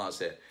ไลฟ์ฟังอาเ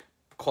ซ่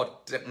ขด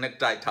นัก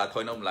ใจถ่ายทอ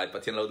ยน้ำลายปร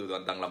ะเทศเราดู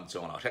ดังลำจ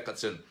งเราแค่กัน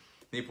ซึ่ง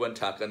นี่ปวน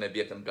ฉากกันในเบี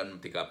ยกัน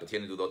ที่กับประเทศ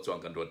ดูดจวง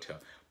กันรถเถอะ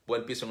ปวน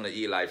พิษงใน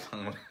อีไลฟ์ฟัง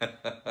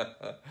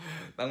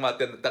นั่งมาเ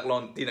ต้นตักลอ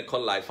นที่นักค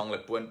นไลฟ์ฟังเล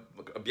ยปวน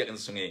เบียกัน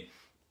ซึ่งไง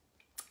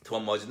ทัว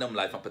ร์มอจิน้ำไ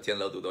ลฟ์ฟังประเทศ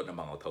เราดูดน้ำ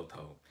มันเอาเ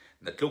ท่า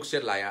นักลูกเสี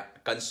ยไลฟ์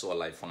กันส่วน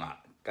ไลฟ์ฟัง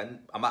กัน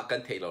อามากั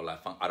นเทเราไล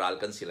ฟ์ฟังอาราล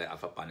กันสิไลฟ์อา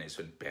ฟปานใน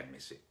ส่วนแปลงไม่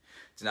สิ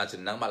ฉะนั้น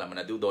นั่งมาแล้วมั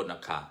นดูดนั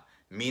กข่า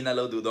มีนั่นเ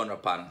ราดูดอน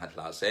ปานหัด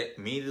ลาเซ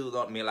มีดูด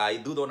อนมีลาย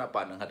ดูดอนป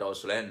านหัดออ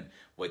สเลน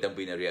ไว้ตั้ง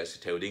ปีนเรียส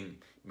เทลดิ้ง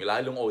มีลาย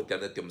ลุงโอเตอ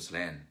ร์ตุมสเล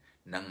น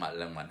นั่งมา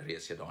ลังมันเรีย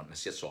สดอน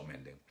เสียสอมเอ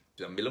งดิ้งจ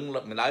ะมี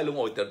ลายลุง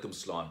โอเตอร์ตุม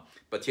สลอน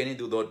ประเทศนี้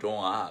ดูดอนตรง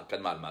กัน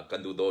มากัน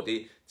ดูดอนที่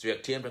เจียก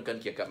เทียนเป็นกัน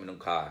เกี่ยวกับมนุษ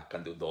ย์ข่ากั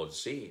นดูดอน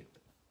สิ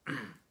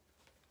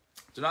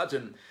จ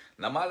น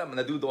น้ำมาแล้วมั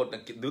นดูด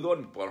อน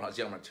พอเราเ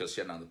ชื่อมันเชื่อเสี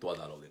ยนั่งตัว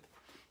ดาราดิ้ง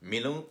มี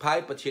ลุงพาย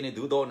ประเทศนี้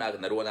ดูดอนนั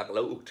กรัวนักเร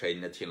าอุกเทน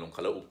นักเทียนลงเข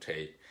าเราอุกเท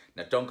น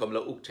นัดจ้องกำ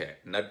ลังอุกเท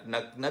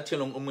นัดเที่ยว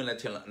ลงอุ้มนัด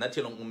เที่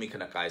ยวลงอุ้มมีข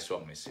นาดกายสว่า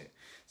งไม่เสีย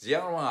เสีย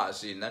งร้อง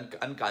สินั้น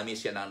อันการมี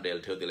เสียงนั้นเดล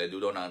เธอที่เลยดู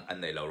โดนอัน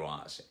ไหนเราร้อง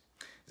สิ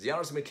เสียง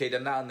ร้องสิมีเคยดั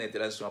นนั้นในที่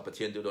เราสวมประเท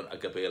ศดูโดนอั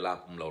กเปล่า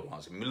อุ้มเราร้อง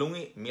สิมีลุง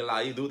มีลา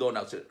ยดูโดน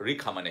อักษรริ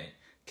คามันเอง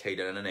เคย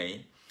ดันนั้นเอง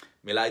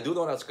มีลายดูโด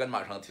นอักษรกันมา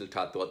ทางทิล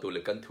ทัดตัวเล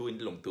ยกันทุ่น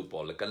ลงตัวปอ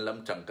เลยกันล้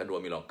ำจังกันรัว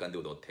มีลองกันดู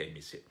โดนเท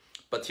มิสิ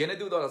ประเทศนี้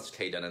ดูโดนอักษรเค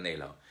ยดันนั้นเอง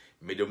เรา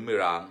มีดุมมี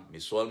รังมี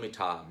สวลมี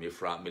ท่ามีฟ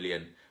รามิเลีย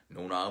น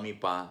นูนามี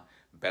ปา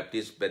แบปติ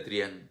สเบตเ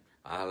รียน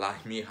อะไร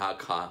มีฮั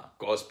กฮะ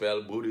กอสเปล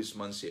บูริส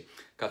มันสิ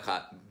ก็ค่ะ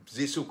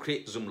ยิสุคริ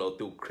ซุมเรา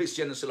ตูคริสเ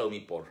ตียนสเรามี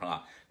ปอร์ฮะ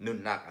นุน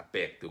นักอเป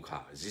กตูค่ะ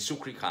ยิสุ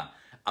คริค่ะ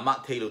อามา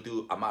เทโลตู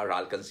อามารั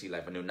ลกันสิไล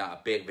ฟ์นุนนักอ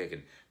เปกเบกั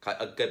นค่ะ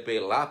อักเป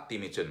ลาติ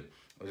มิชน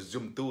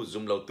ซุ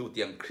มเราตูเ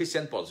ตียงคริสเตี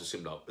ยนปอลซุ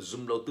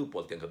มเราตูปอ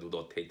ลเตียงกระดู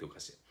ดเทตูค่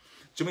ะสิ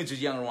จุมิจุ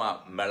ยังว่า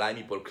มาลาย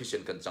มีปอลคริสเตีย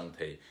นกันจังเท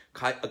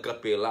ค่ะอัก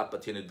เปลาปะ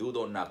เทนดูโด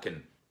นักกัน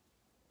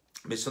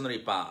มิสซันนารี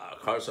ป่า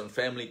คาร์สันแฟ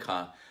มิลี่ค่ะ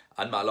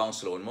อันมาลองส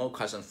โลนโมค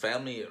าสันแฟ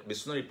มิลี่มิส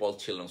ซันนารีปอล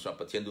ชิลลงส่วน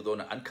ประเทศดูโด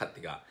นอันขัด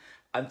ติกา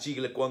อันจีก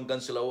เลยกวางกัน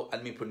สโลอัน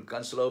มีพุนกั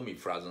นสโลมี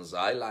ฟราซันไซ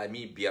ลาย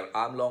มีเบียร์อ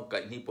าร์มลองกั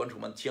นนี่ปนทุ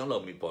มันเที่ยงเรา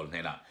มีปอลเ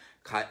ห็นนะ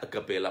ขายอัก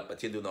เปลับประเ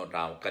ทศดูนอร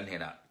าวกันเห็น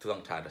นะทุกต้อ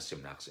งทายดัช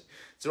มินักสิ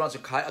จนวันสุ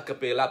ดขายอัก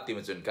เปลับที่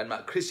มันจนกันมา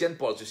คริสเตียน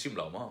ปอลจะซิมเ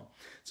รามั้ง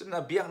จนน่ะ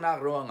เบียงนัก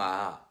รัวงา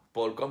ป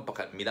อลก็ประก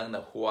าศมีดังน่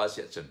ะหัวเ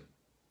สียจน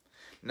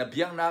น่ะเบี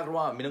ยงนักรัว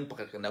มีดังประ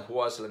กาศกันน่ะหั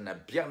วเสียน่ะ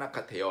เบียงนัก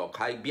ขัดเที่ยวข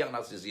ายเบียงนั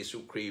กสิยิสุ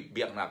ครีเ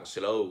บียงนักส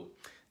โล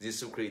ยิ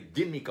สุครี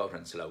ดินมีการทั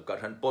นสโลการ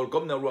ทันปอลก็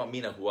น่ะรัวมี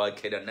น่ะหัวแ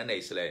ค่ดันนั่นเอ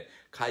งสิเลย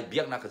ขายเบี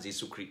ยงนักยิ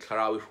สุครีคร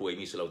าวหัว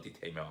มีสโลติดเ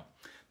ที่ยว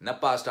น่ะ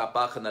พาสต้าป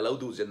าขณะเรา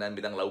ดูจนนั้น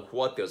มีดังเราหั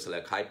วเตียวสิเล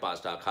ยขายพาส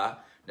ต้าค่ะ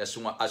น่ะส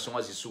ง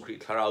ฆ์ยิสุครี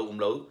คราว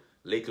เรา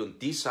เล็กจน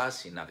ที่ซา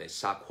สินักเอ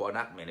สักหัว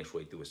นักไม่ได้ช่ว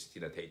ยตัวสิที่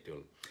นั่นเที่ย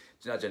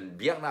วจนเ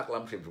บียงนักล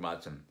ำพิมพ์มา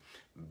จน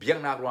เบียง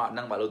นักว่า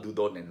นั่งมาเราดูโ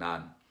ดนนา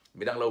น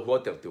มีดังเราหัว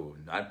เติบโต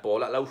นั่นพอ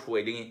ละเราช่ว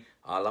ยดิ้ง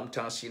ลำช่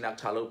างสีนัก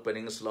ชาเราเป็น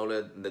ยังสโลเลย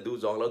นดู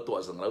จองเราตัว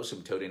สังเราส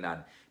มเทอร์นาน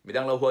มี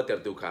ดังเราหัวเติบ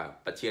โตค่ะ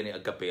ปัจจัยนี้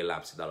ก็เป็นลา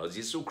บสุดแล้ว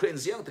ยิสุครีน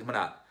เสียงถึงมัน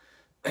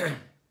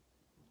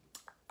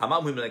อามา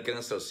มุ่งมั่นกัน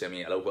สุดเสียมี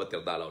เราหัวเติ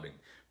บโตเราดิ้ง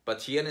ปัจ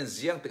จัยนี้เ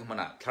สียงถึงมั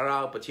นครา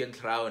วปัจจัย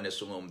คราวใน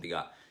สุงมดิก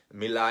า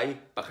มีไล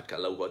ปักขัด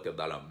เราหัวเติบโ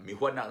ตเรามี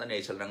หัวนักนั่นเอ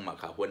งฉันนั่งมา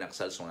ค่ะหัวนัก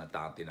สัลสงต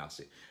ามที่นัก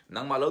สิ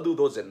นั่งมาเราดูโ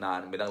ดนนาน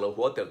มีดังเรา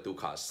หัวเติบโต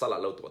ค่ะสละ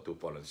เราตัวตัว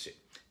พอลสิ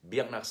เบี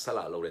ยงนักสล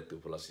ะเราเรื่องตัว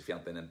พลสิฟียง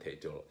เป็นนั่นเท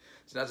จโล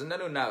ฉะนั้นนั่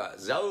นน่ะ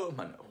เจ้า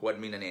มันหัว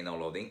มีนั่นเอง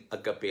เราดิ้งอั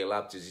กเปลั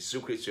บจิสุ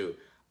คริสต์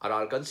อารา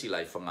ลกันสิไล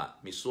ฟังอ่ะ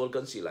มีส่วนกั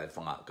นสิไล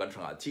ฟังอ่ะกันฟั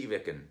งอ่ะที่เว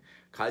กัน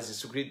ข้าจิ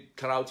สุคริส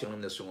คราวที่เรา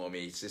เนี่ยส่ง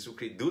มีจิสุค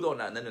ริสดูโดน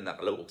นั่นน่ะ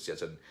เราอุกเสีย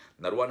จน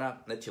นรวานัก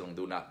นั่นที่เรา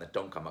ดูนักนั่น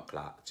จ้องคำคล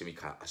าจะมี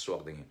ข้าอสว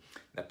กดิ้ง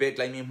นั่นเป็ดไ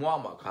ลมีหัว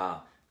มาข้า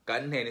กั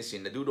นเห็นสิ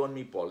นดูโดน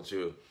มีปอล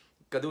จู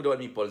กระดูโดน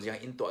มีปอลยัง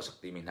อินตัวสัก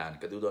ทีมีนาน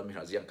กระดูโดนมีห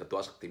ายังกระตัว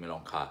สักทีมีลอ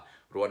งข้า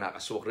รัวนักอ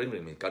สวกเรื่อง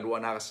มีกันรัว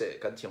นักเส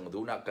กันที่เราดู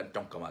นักกันจ้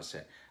องคำเส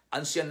อั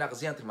นเสียนักเ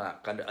สียงที่มา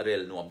กันเร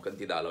ลนวมกัน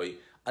ที่ดาลอย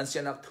อันเสี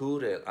ยนักทู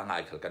เรลอ่างไอ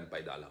ขลกันไป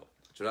ดาลอย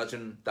จุดนั้นจ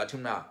นตัดทิ้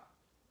งนัก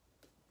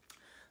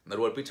น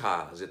รวลพิธา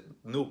จะ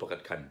นู่ประกา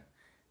ศขัน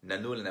นั่น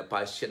นู่นเนี่ยไป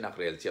เสียนักเ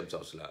รลเจียมเจ้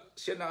าสุดละ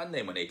เสียนักอันไหน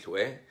มันเอกลัว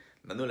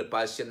นั่นนู่นเลยไป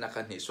เสียนัก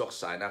ขันนี่สวก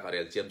สายนักเร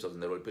ลเจียมเจ้า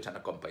นรวลพิธา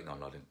นักกอมไปนอน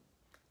รอเลย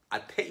อั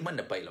ดเทมันเ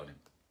นี่ยไปรอเลย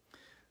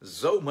เ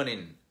จ้ามันนี่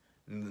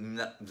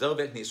เจ้าเ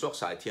วกนี่สวก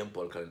สายเทียมป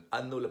อลกันอั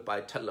นนู่นเลยไป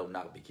ทัดเรา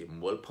นักบิกิ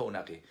มวลพาว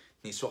นัก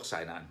นี่สวกสา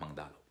ยนักมัง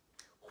ดาล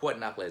หัว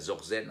นักเลยจก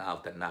เซนเอา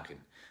แต่นัก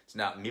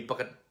นะมีประ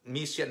กาศ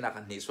มีเสียนัก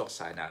นี่สวกส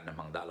ายนัก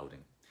มังดาลเล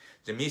ย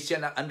จะมีเสีย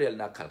นักอันเรล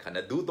นักขันขัน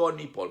ดูตอน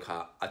นี้ปอลค่ะ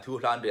อัฐุ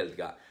รันเรล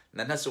กะ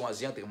นั่นน่ะส่งเ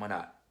สียงถึงมัน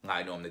ง่า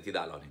ยนอมในที่ด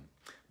าลเลย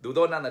ดูต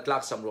อนนั้นนักลั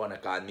กสำรวจนั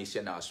กการมีเสี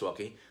ยนักสว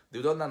กดู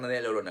ตอนนั้นเนี่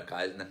ยเรานักกา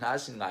รนั่นน่า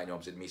สิ่งง่ายนอม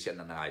จะมีเสีย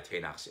นักง่ายเท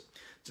นักสิ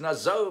ฉะนั้น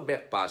เจ้าเบ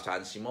กปาสา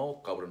นซิโม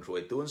กับรันช่ว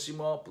ยตุนซิโ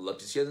ม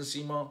politician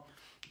ซิโม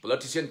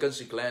politician กัน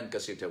สิแกลนกั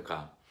นสิเท่ากั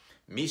น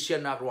มีเสีย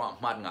นักรัว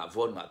มันงาโหว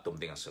ตงาตุ่ม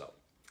ดิ่งสลาว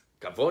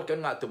กับโหวตกัน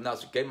งาตุ่มนัก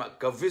สุดเกม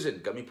กับวิสัน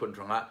กับมีผลพ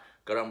ลัง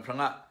กระรำพลั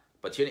ง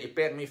ปัจจัยอีเ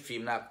ป๊กมีฟิล์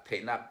มนักเท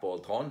นักปอล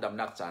ทอนดำ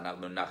นักจานัก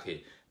นุนนักเฮ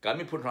กับ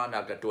มีผลพลังนั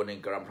กกระตัวหนึ่ง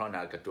กระรำพลัง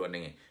นักกระตัวห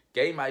นึ่งเก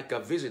มไม่กั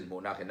บวิสันหมู่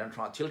นักเห็นนั่นพ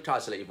ลังทิลทั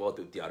สเลยอีโว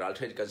ตุติอารัลเท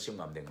นกันซิม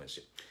งามดิ่งเลย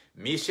สิ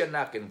มีเสีย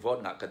นักกินโหวต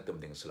งากันตุ่ม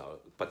ดิ่งสลาว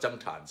ประจ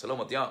ำฐานสลาวห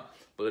มดยัง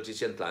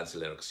politician ทานส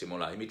ลายสิโม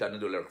ลามีการนั่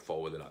นดูแล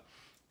forward ละ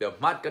เดี๋ยว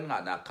มัดกันงา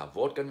นักขับโหว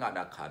ตกันงา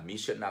นักขันมี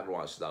เสียนักรัว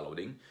สดาล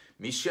ดิ่ง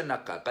มีเสียนั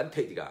กกันเท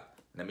ติกา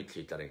นั่นมิตร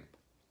คิดอะไร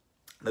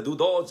นั่นดู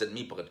โดนจะ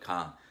มีประกาศข้า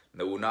ง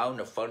นั่นอุณาว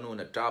นั่นฟันนู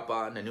นั่นจ้าปา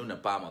นั่นนู่นนั่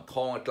นปามาท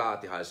องตลา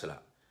ที่หายสละ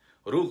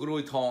รูกรุ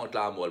ยทองตล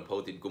าหมวลพอ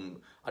ตินกุม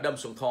อดัม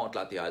ส่งทองตล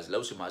าที่หายแล้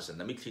วสมาสัน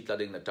นั่นมิตรคิดอะไ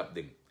รนั่นจับ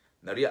ดิ่ง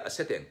นั่นเรียกอา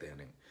ศัยแต่งแต่ง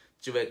ดิ่ง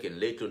จีเวกิน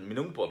เล็กจนมิ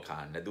นุงปอลขา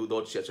นนั่นดูโด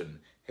นเสียจน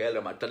เฮล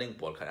ล์มาตั้ง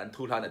ปอลขานอัน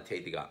ทุลานั่นเท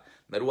ติกา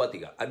นั่นรัวติ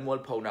กาอันมวล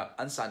พาวนัก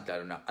อันสันตา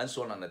รุนักอันโซ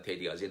นักนั่นเท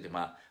ติกาเจนที่ม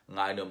า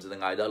ง่ายนอมจะ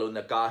ง่ายดาลุน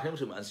นักการเห็น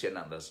สมอันเสีย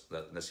นัก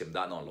นั่นเสียม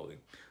ด้านนอนโลดิ่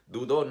งดู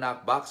โดนนัก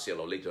บักเสียโ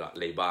ลเล็กจน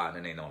เลยบ้าน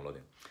นั่นเองนอนโล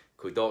ดิ่ง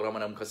คุยตอกรามั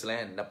นนำคัสเล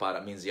นนับปารา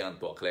มินเสียง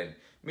ตัวเคลน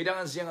มีดัง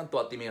เสียงตั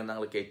วที่มีนัง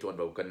เล็กจวนเ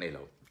รากันในเร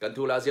ากัน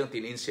ทุลาเสียง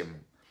ที่อินซิม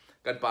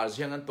กันปาเ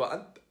สียงตัวอั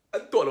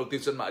นตัวเราติ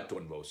ดสันมาจว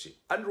นเราสิ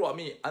อันรัว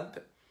มี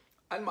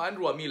อันมาอัน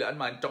รัวมีเลยอัน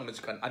มาจ้องนึก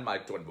กันอันมา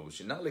จวนเรา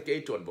สินังเล็ก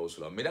จวนเราสิ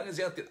เรามีดังเ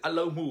สียงที่อันเร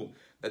าหู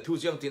แต่ทุ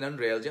เสียงที่นั้น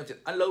เรียลเสียงที่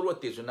อันเรารัว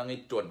ติดสันนัง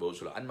จวนเรา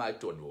สิเราอันมา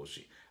จวนเรา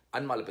สิอั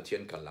นมาเลยเพีย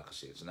งกันลัก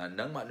สิฉะนั้น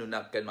นังมานุนั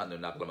กกันมานุ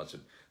นักละมาสุ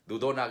ดดู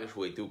โดนัก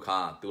ช่วยตุข้า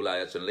ตุลา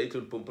ยจนเล็กจ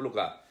นปุ่มปลุก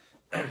ะ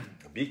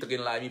บิ๊กตะกิ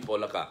นลายมีพอ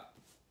ละกะ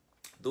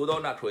ดูดอ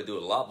นักช่วยดู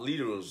love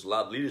leaders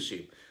love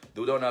leadership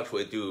ดูดอนักช่ว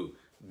ยดู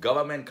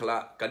government คละ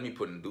กันมีผ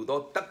ลดูดอ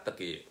ตักตะ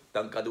กี้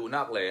ตั้งกระดู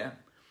นักเลย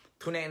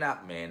ทุนนัก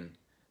แมน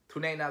ทุ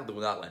นนักดู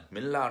นักเลยมิ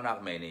ลลานัก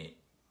แมนี่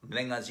มิล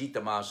งาจิต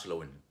มาสโล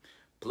น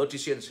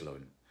politician สโล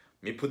น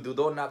มีผลดู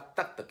ดอนัก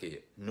ตักตะกี้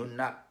นุน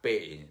นักเป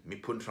ย์มี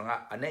ผลสังหาร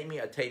อันไหนมี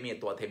อัตย์มี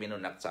ตัวเทมีนุ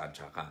นนักจานช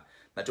าค่ะ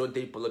นั่นจน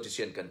ที่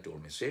politician กันจู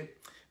มิเซ่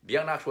เบีย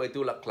งนักช่วยดู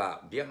ลักละ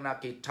เบียงนัก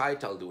ที่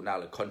title ดูนัก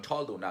เลย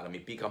control ดูนักมี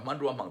ปีกมัน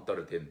รวมมังต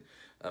ระเทน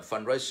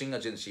fundraising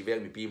agency เวก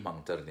มีปีมัง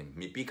ตระเทน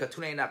มีปีกทุ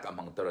นนัก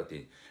มังตระเท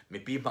นมี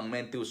ปีมังเม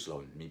นตุสโล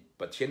นมี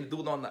ปัจเจนดู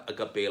นอน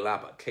กระเปลา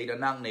บะเคย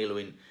นักเนล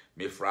วิน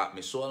มีฟรา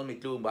มีโซลมี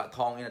ตูบะท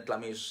องอินตลา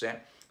มีเซ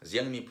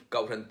riêng mi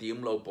cầu thân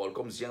tiếng lâu Paul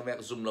com riêng vẹt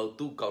zoom lâu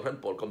tu cầu thân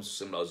Paul com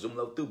zoom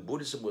lâu tu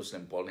Buddhism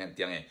Muslim Paul hen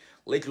tiếng ấy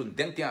lấy luôn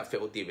tiếng tiếng phê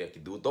oti vẹt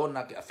du don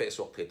nak phê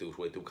sok phê tu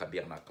ruồi tu khát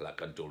biếng nak là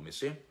control mi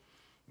xem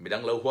mi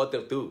đang lâu hoa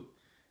ter tu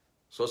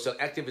social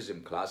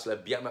activism class là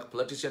biếng nak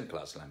politician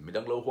class là mi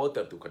đang lâu hoa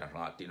ter tu khát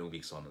nak tinu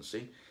big son si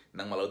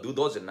nang malau du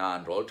do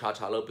zenan roll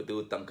tha lâu pe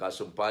tu tăng ca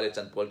sum pa le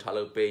chan Paul tha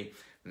lâu pe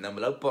nang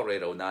malau por re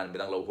rau nan mi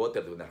đang lâu hoa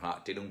ter tu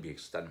nak tinu big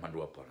stand man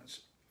ruột parents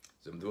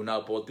zum du na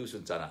Paul tu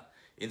sun chana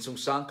in sung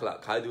sang kla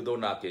khai du do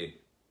na ke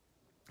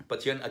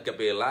pathian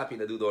akapela pi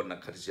na du do na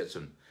khatisiat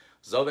sun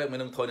zawek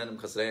menung thonan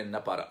khasren na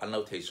para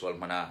anlau thei swal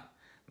mana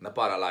na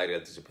para lai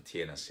rel tu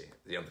pathian ase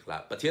riam kla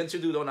pathian chu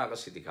du do na ka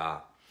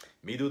sitika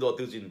mi du do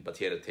tu jin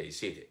pathian thei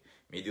si the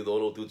mi du do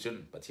lo tu chun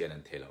pathian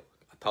an thelo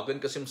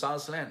thokin ka sim sang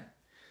slen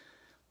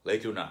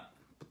leituna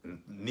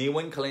ni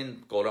wen klen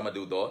ko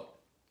ramadu do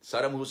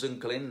saram husin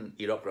klen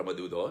irok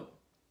ramadu do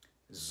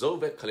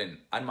zawek klen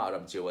anma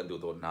ram chewan du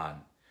do nan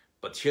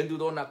pathian du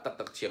do nak tak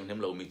tak chiang nem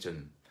lo mi chun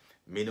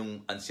minung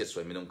an siat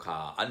soi minung kha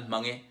an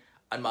mange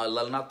an ma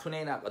lal nak thune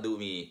nak adu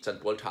mi chan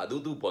pol tha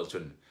du pol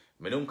chun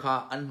minung kha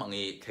an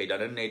mangi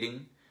theidaran ne ding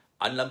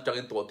an lam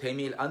tang to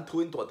themi an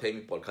thuin to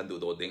themi pol khan du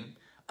do ding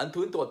an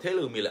thuin to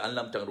thelu mi an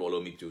lam tang ro lo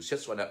mi chu siat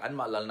soi nak an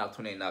ma lal nak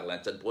thune nak lan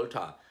chan pol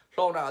tha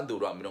hlong na an du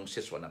ra minung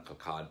siat soi nak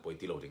kha an poi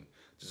ti lo ding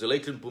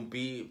zelaitun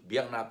pumpi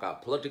biang na ka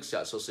politics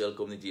ya social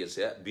community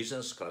ya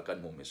business kra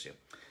kan mu me se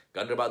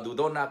kan ra ba du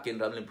do na kin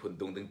ram lim phun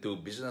tung ding tu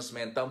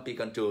businessman tam pi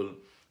control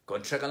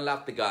contract an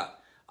lak tika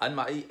an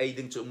ma ai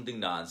ding chung ding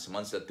nan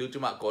man sa tu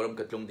chuma koram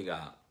katlung dinga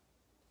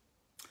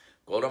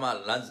korama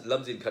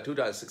lamzin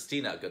khatuda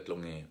 16 a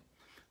katlung ni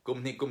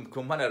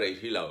kum hana rei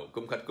hilau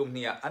kum khat kum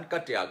nia an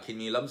katya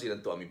khini lamzin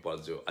an to mi pol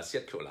jo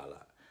asiat khola la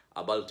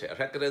abal the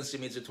recurrency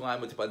mi chu thungai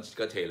mu pan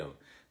ka thelo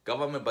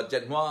government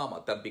budget hwa ma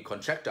tam pi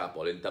contractor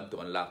polin tam tu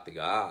an lak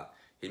tiga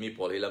himi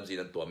pol lamzin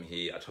an to mi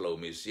hi athalo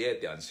mi sie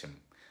tian sim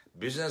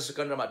business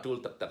kan rama tool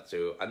tak tak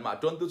chu an ma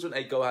ton tu chun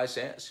ai ko ha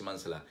se siman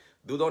sala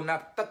du do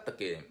nak tak tak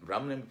ke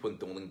ram nem pun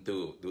tung tung tu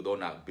du do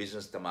nak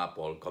business tama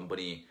pol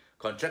company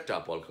contractor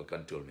pol ka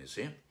control mi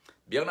se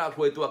biang na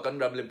khoi tu kan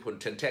ram lem pun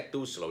ten tek tu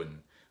slowin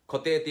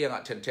khote tiang a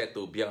ten tek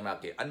tu biang na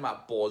ke an ma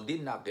pol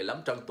din na ke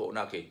lam tang to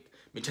na ke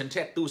mi ten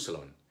tek tu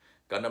slowin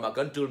kan ma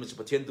control mi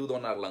pathian du do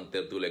nak lang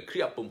ter tu le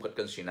khria pum khat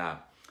kan sina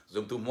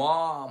zum tu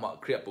ma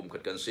khria pum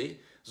khat kan si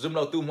zum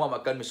lo tu ma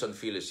kan mission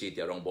feel si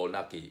ti rong bol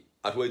na ki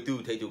a khoi tu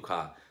thei tu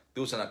kha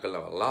tu sana kala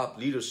lab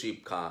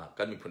leadership kha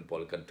kan mi pun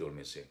pol control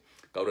mi se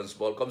kauran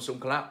spol kom sum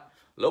kla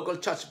local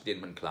church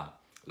tin man kla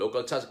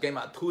local church ke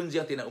ma thun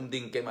jiang tin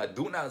ding ke ma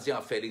duna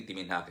jiang fading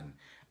timin hakin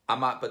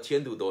ama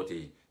pathian du do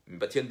ti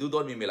pathian du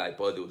do mi milai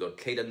po du do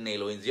kaidan ne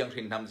lo in jiang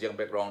thin nam jiang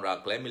background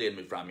ra claim million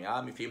mi from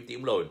ya mi film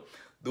tim lo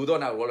du do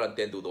na rolan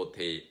ten du do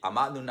the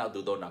ama nu na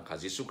du do na kha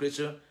jisu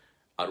christ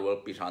arwal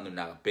pi than nu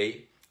na pe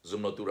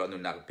zum no tu ra nu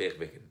na pe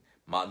vekin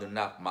ma nu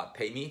na ma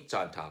theimi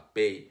chan tha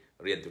pe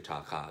rian tu tha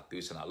kha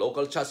tu sana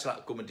local church la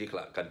community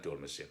kla control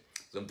mi se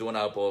zum tu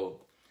na po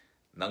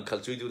nang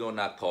khalchui du do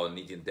nak thon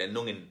ni tin ten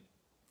nungin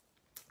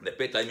le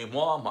pe tai mi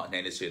mo ma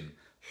ne ni sin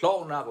hlo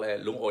nak le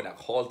lung o nak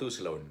hol tu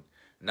slon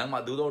nang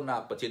ma du do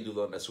nak pathin du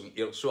do na sung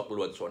ir suak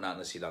luan so na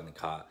si dang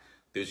kha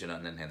tu sin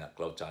nan he na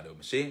cloud cha do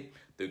mi se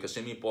tu ka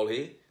semi pol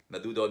he na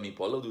du do mi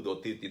pol du do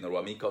ti tin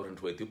ro mi ka ran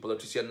thwe tu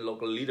politician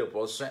local leader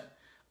process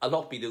a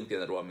lot pi dung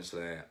tin ro mi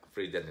se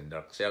free den in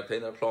dark self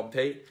ten from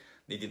the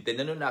ni tin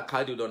ten na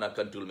kha du do na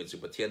control mi su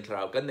pathian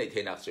trao kan nei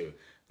the nak su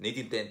ni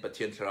tin ten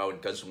pathian trao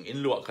kan sung in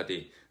luak khati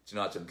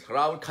china chen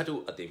crown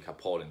khatu atim kha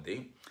polin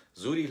ding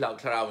zuri lau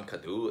crown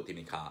khatu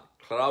atim kha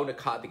crown na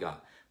kha tiga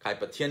khai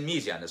pathian mi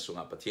jan na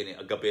sunga pathian ni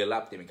agape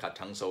lap tim kha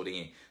thang so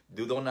ding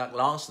du do nak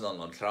longs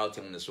non crown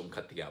tim na sung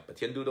kha tiga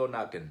pathian du do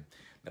na ken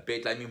na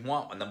pe tlai mi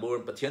hwa number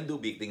pathian du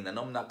big ding na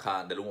nom na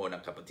kha da lung o na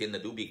kha pathian na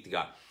du big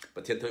tiga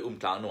pathian thoi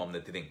tlang nom na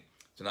ting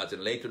china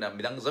chen lei tu na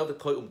midang zau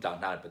thoi tlang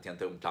na pathian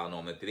thoi tlang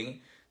nom na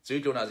ting chui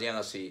tu na jiang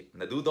asi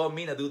na du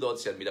do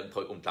chen midang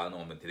thoi tlang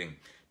nom na ting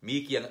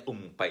mi kiang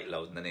pai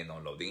lo na ne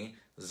non lo ding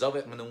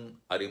zawek manung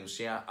arim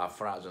sia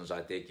afra zon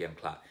za te kiang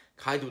kla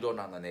khai du do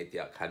na na ne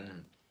tia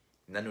khan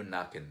nanun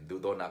na ken du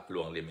do na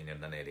luang limin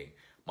na ne ring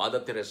mother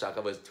teresa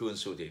ka was tun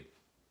su di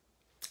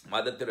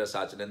mother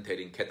teresa chen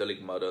thering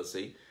catholic mother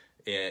si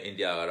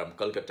india ram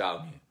kolkata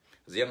mi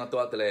ziang to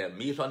atle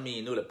mi hlon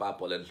mi nu le pa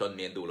polen hlon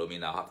mi du lo mi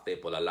na hak te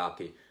pola la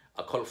ki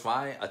a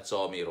qualify a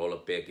cho mi role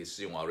pe ki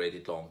siung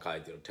already tong kai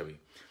dir tawi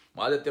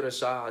Mother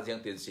Teresa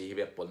jiang tin si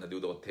hibek pon na du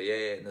do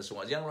the na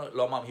sunga jiang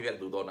lo mam hibek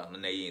du do na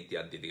nei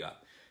tian ti diga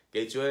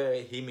ke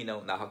chue hi mi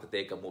na hak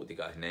te ka mu ti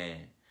ka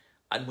ne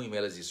an mui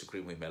mel ji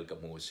sukri mui mel ka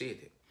mu si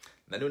te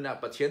na nu na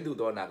pathian du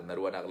do na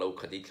ru na lo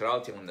khati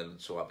krau ting na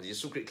so ji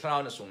sukri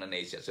krau na sung na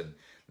nei se sen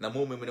na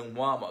mu mi nung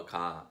mo ma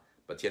kha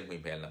pathian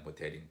mui mel na mu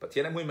the ding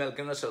pathian mui mel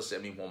kan na so se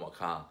mi mo ma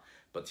kha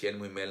pathian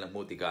mui mel na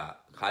mu ti ka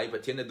khai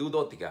pathian na du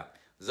do ti ka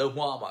zo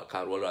mo ma kha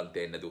ro ran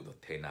te na du do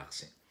the nak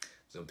se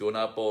zum tu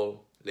na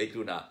po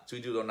leitu na chu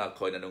du do na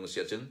khoi na nung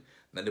sia chen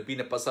na nu pi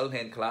na pasal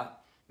hen kla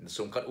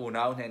sung khat u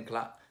naw hen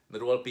kla na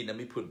rol pi na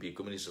mi phun pi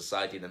community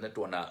society na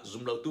to na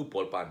zum lo tu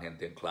pol pan hen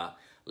ten kla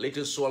เลย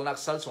ถึงส่วนนัก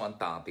สัลส่วน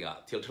ต่างติงะ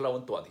ที่เราวั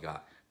นตัวติงะ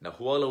นะ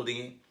หัวเราดิ้ง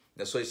น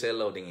ะสวยเซล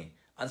เราดิ้ง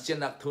อันเสีย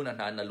นักทุน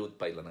นั้นลุด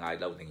ไปละง่าย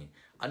เราดิ้ง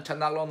อันทัน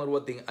นักลองนรัว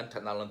ดิ้งอันทั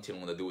นนักลองทิ้ง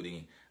นดูดิ้ง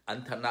อัน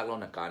ทันนักลอง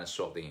นักการส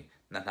อบดิ้ง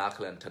นั่นนัก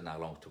เล่นทันนัก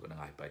ลองทุก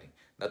ง่ายไปดิ้ง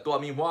นะตัว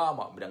มีหัวม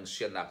าไม่ดังเ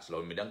สียนักเรา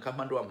ไม่ดังคำ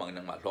มันรัวมัง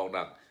นังมาลอง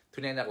นักทุ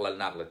นนักละ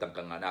นักละตั้ง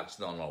กังนักส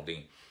นองเราดิ้ง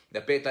นะ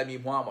เปตมี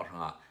หัวมาห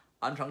า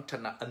อันทั้งทั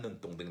นนักอันนุ่น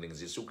ตรงดิ้งดิ้ง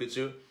จิสุกิ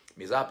จู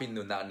มิซาปิน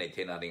นุนนักในเท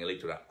นาดิ้งเลย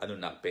จุระอันนุ่น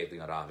นักเปตดิ้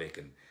งราเว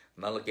กัน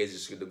นั่นละเกจิ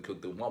สกิดุงคุ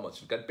ตุหัวมา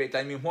สุกันเปต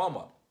มีหัวม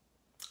า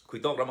คุย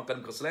ต้องรำกัน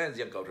กัสเลน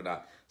ยังเก่าถนัด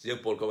ยัง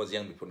โพลก็ว่ายั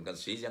งมีผลกัน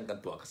สียังกัน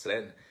ตัวกัสเล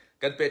น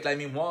กันเปต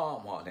มีหัว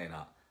มาเนี่ยน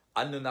ะ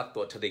อันนุ่นนักตั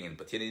วทดิ้ง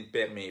ประเทศนี้เป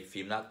กมีฟิ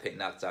ล์มนักเท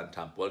นักจานท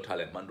ำโพลทาเ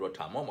ลมันรัวท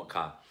ำมา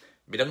ค่ะ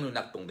มีดังนุ่น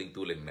นักตรงดิ้ง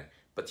ตัวเล็งเลย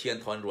ประเทศ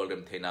ทอนรัวเริ่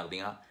มเทนักดิ้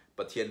งฮะป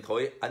ระเทศทอ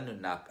ยอันนุ่น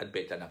นักอันเป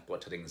ตนักตัว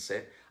ทดิ้งเส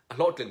อ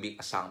ลอดเรื่องบิ๊ก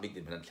สังบิ๊ก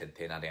ดินพันเท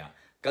นักเนี่ย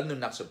กันนุ่น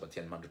นักสุดประเท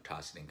ศมันรุท้า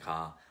สิงค่ะ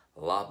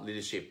ลาบลีดเด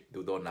อร์ชิพดู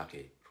โดนนักเอ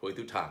รวย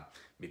ทุกทาง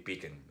มีปี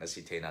กันนั่นสิ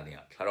เทนักเนี่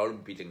ยถ้าเรา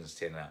มีปีกันเ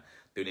ทนัก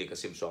ตัวนี้ก็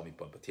ซิมซอมี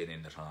ผลประเทศนี้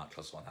นะทางท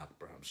ศวรรษ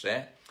ประมาณเช่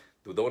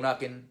ดูโดนนั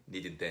ก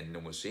นี่ดินเตน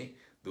นุ่มสิ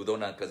ดูโดน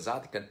นักกันจั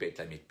ดกันเป็ด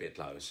ลายมีเป็ด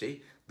ลายสิ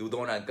ดูโด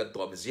นนักกันตั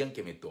วมีเสียงเ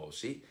กี่ยมีตัว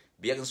สิ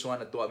เบียกันส่วน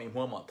นั้นตัวมีหั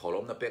วมาถล่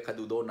มนับเป็ดขัด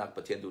ดูโดนนักป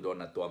ระเทศดูโดน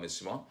นักตัวมีส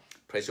มอง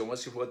เพรสโซวั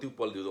สิฟัวตุป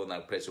อลดูโดนนั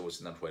กเพรสโซวั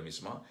สินันฟัวมีส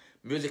มอง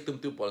มิวสิกตุ่ม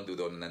ตุปอลดู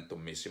โดนนันตุ่ม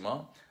มีสมอง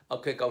โอ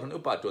เคเขาทำอุ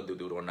ปาจวนดู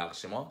โดนนัก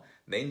สมอง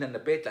ในนั้นนั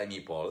บเป็ดลายมี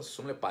พอลส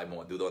มเลยไปหม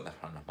ดดูโดนนัก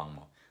นับมังหม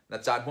ดนั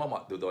บจานหัวมา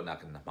ดูโดนนั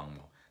กนับมังหม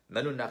ดนั่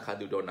นนุ่นนักขัด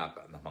ดูโดนนัก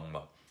นับมังหม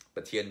ดป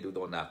ระเทศดูโด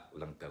นนักห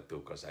ลังเติบโต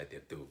ก็ใส่เติ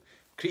บโต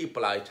ครีป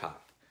ลายท่า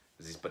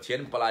จิประเทศ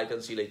ปลายกัน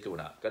สิเลยตัว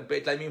นักกันเป็น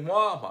ใจมีหัว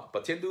มาปร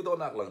ะเทศดูโดน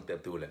นักหลังเติ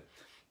บโตเลย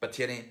ประเท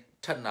ศนี้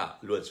ท่านน่ะ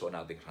ล้วนส่วนนั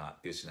กดิ่งขนาด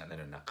ที่สินะนั่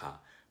นนักข่า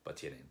ประเ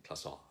ทศนี้ท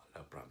ศแล้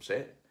วพร้อมเสร็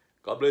จ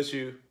God bless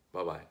you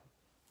bye bye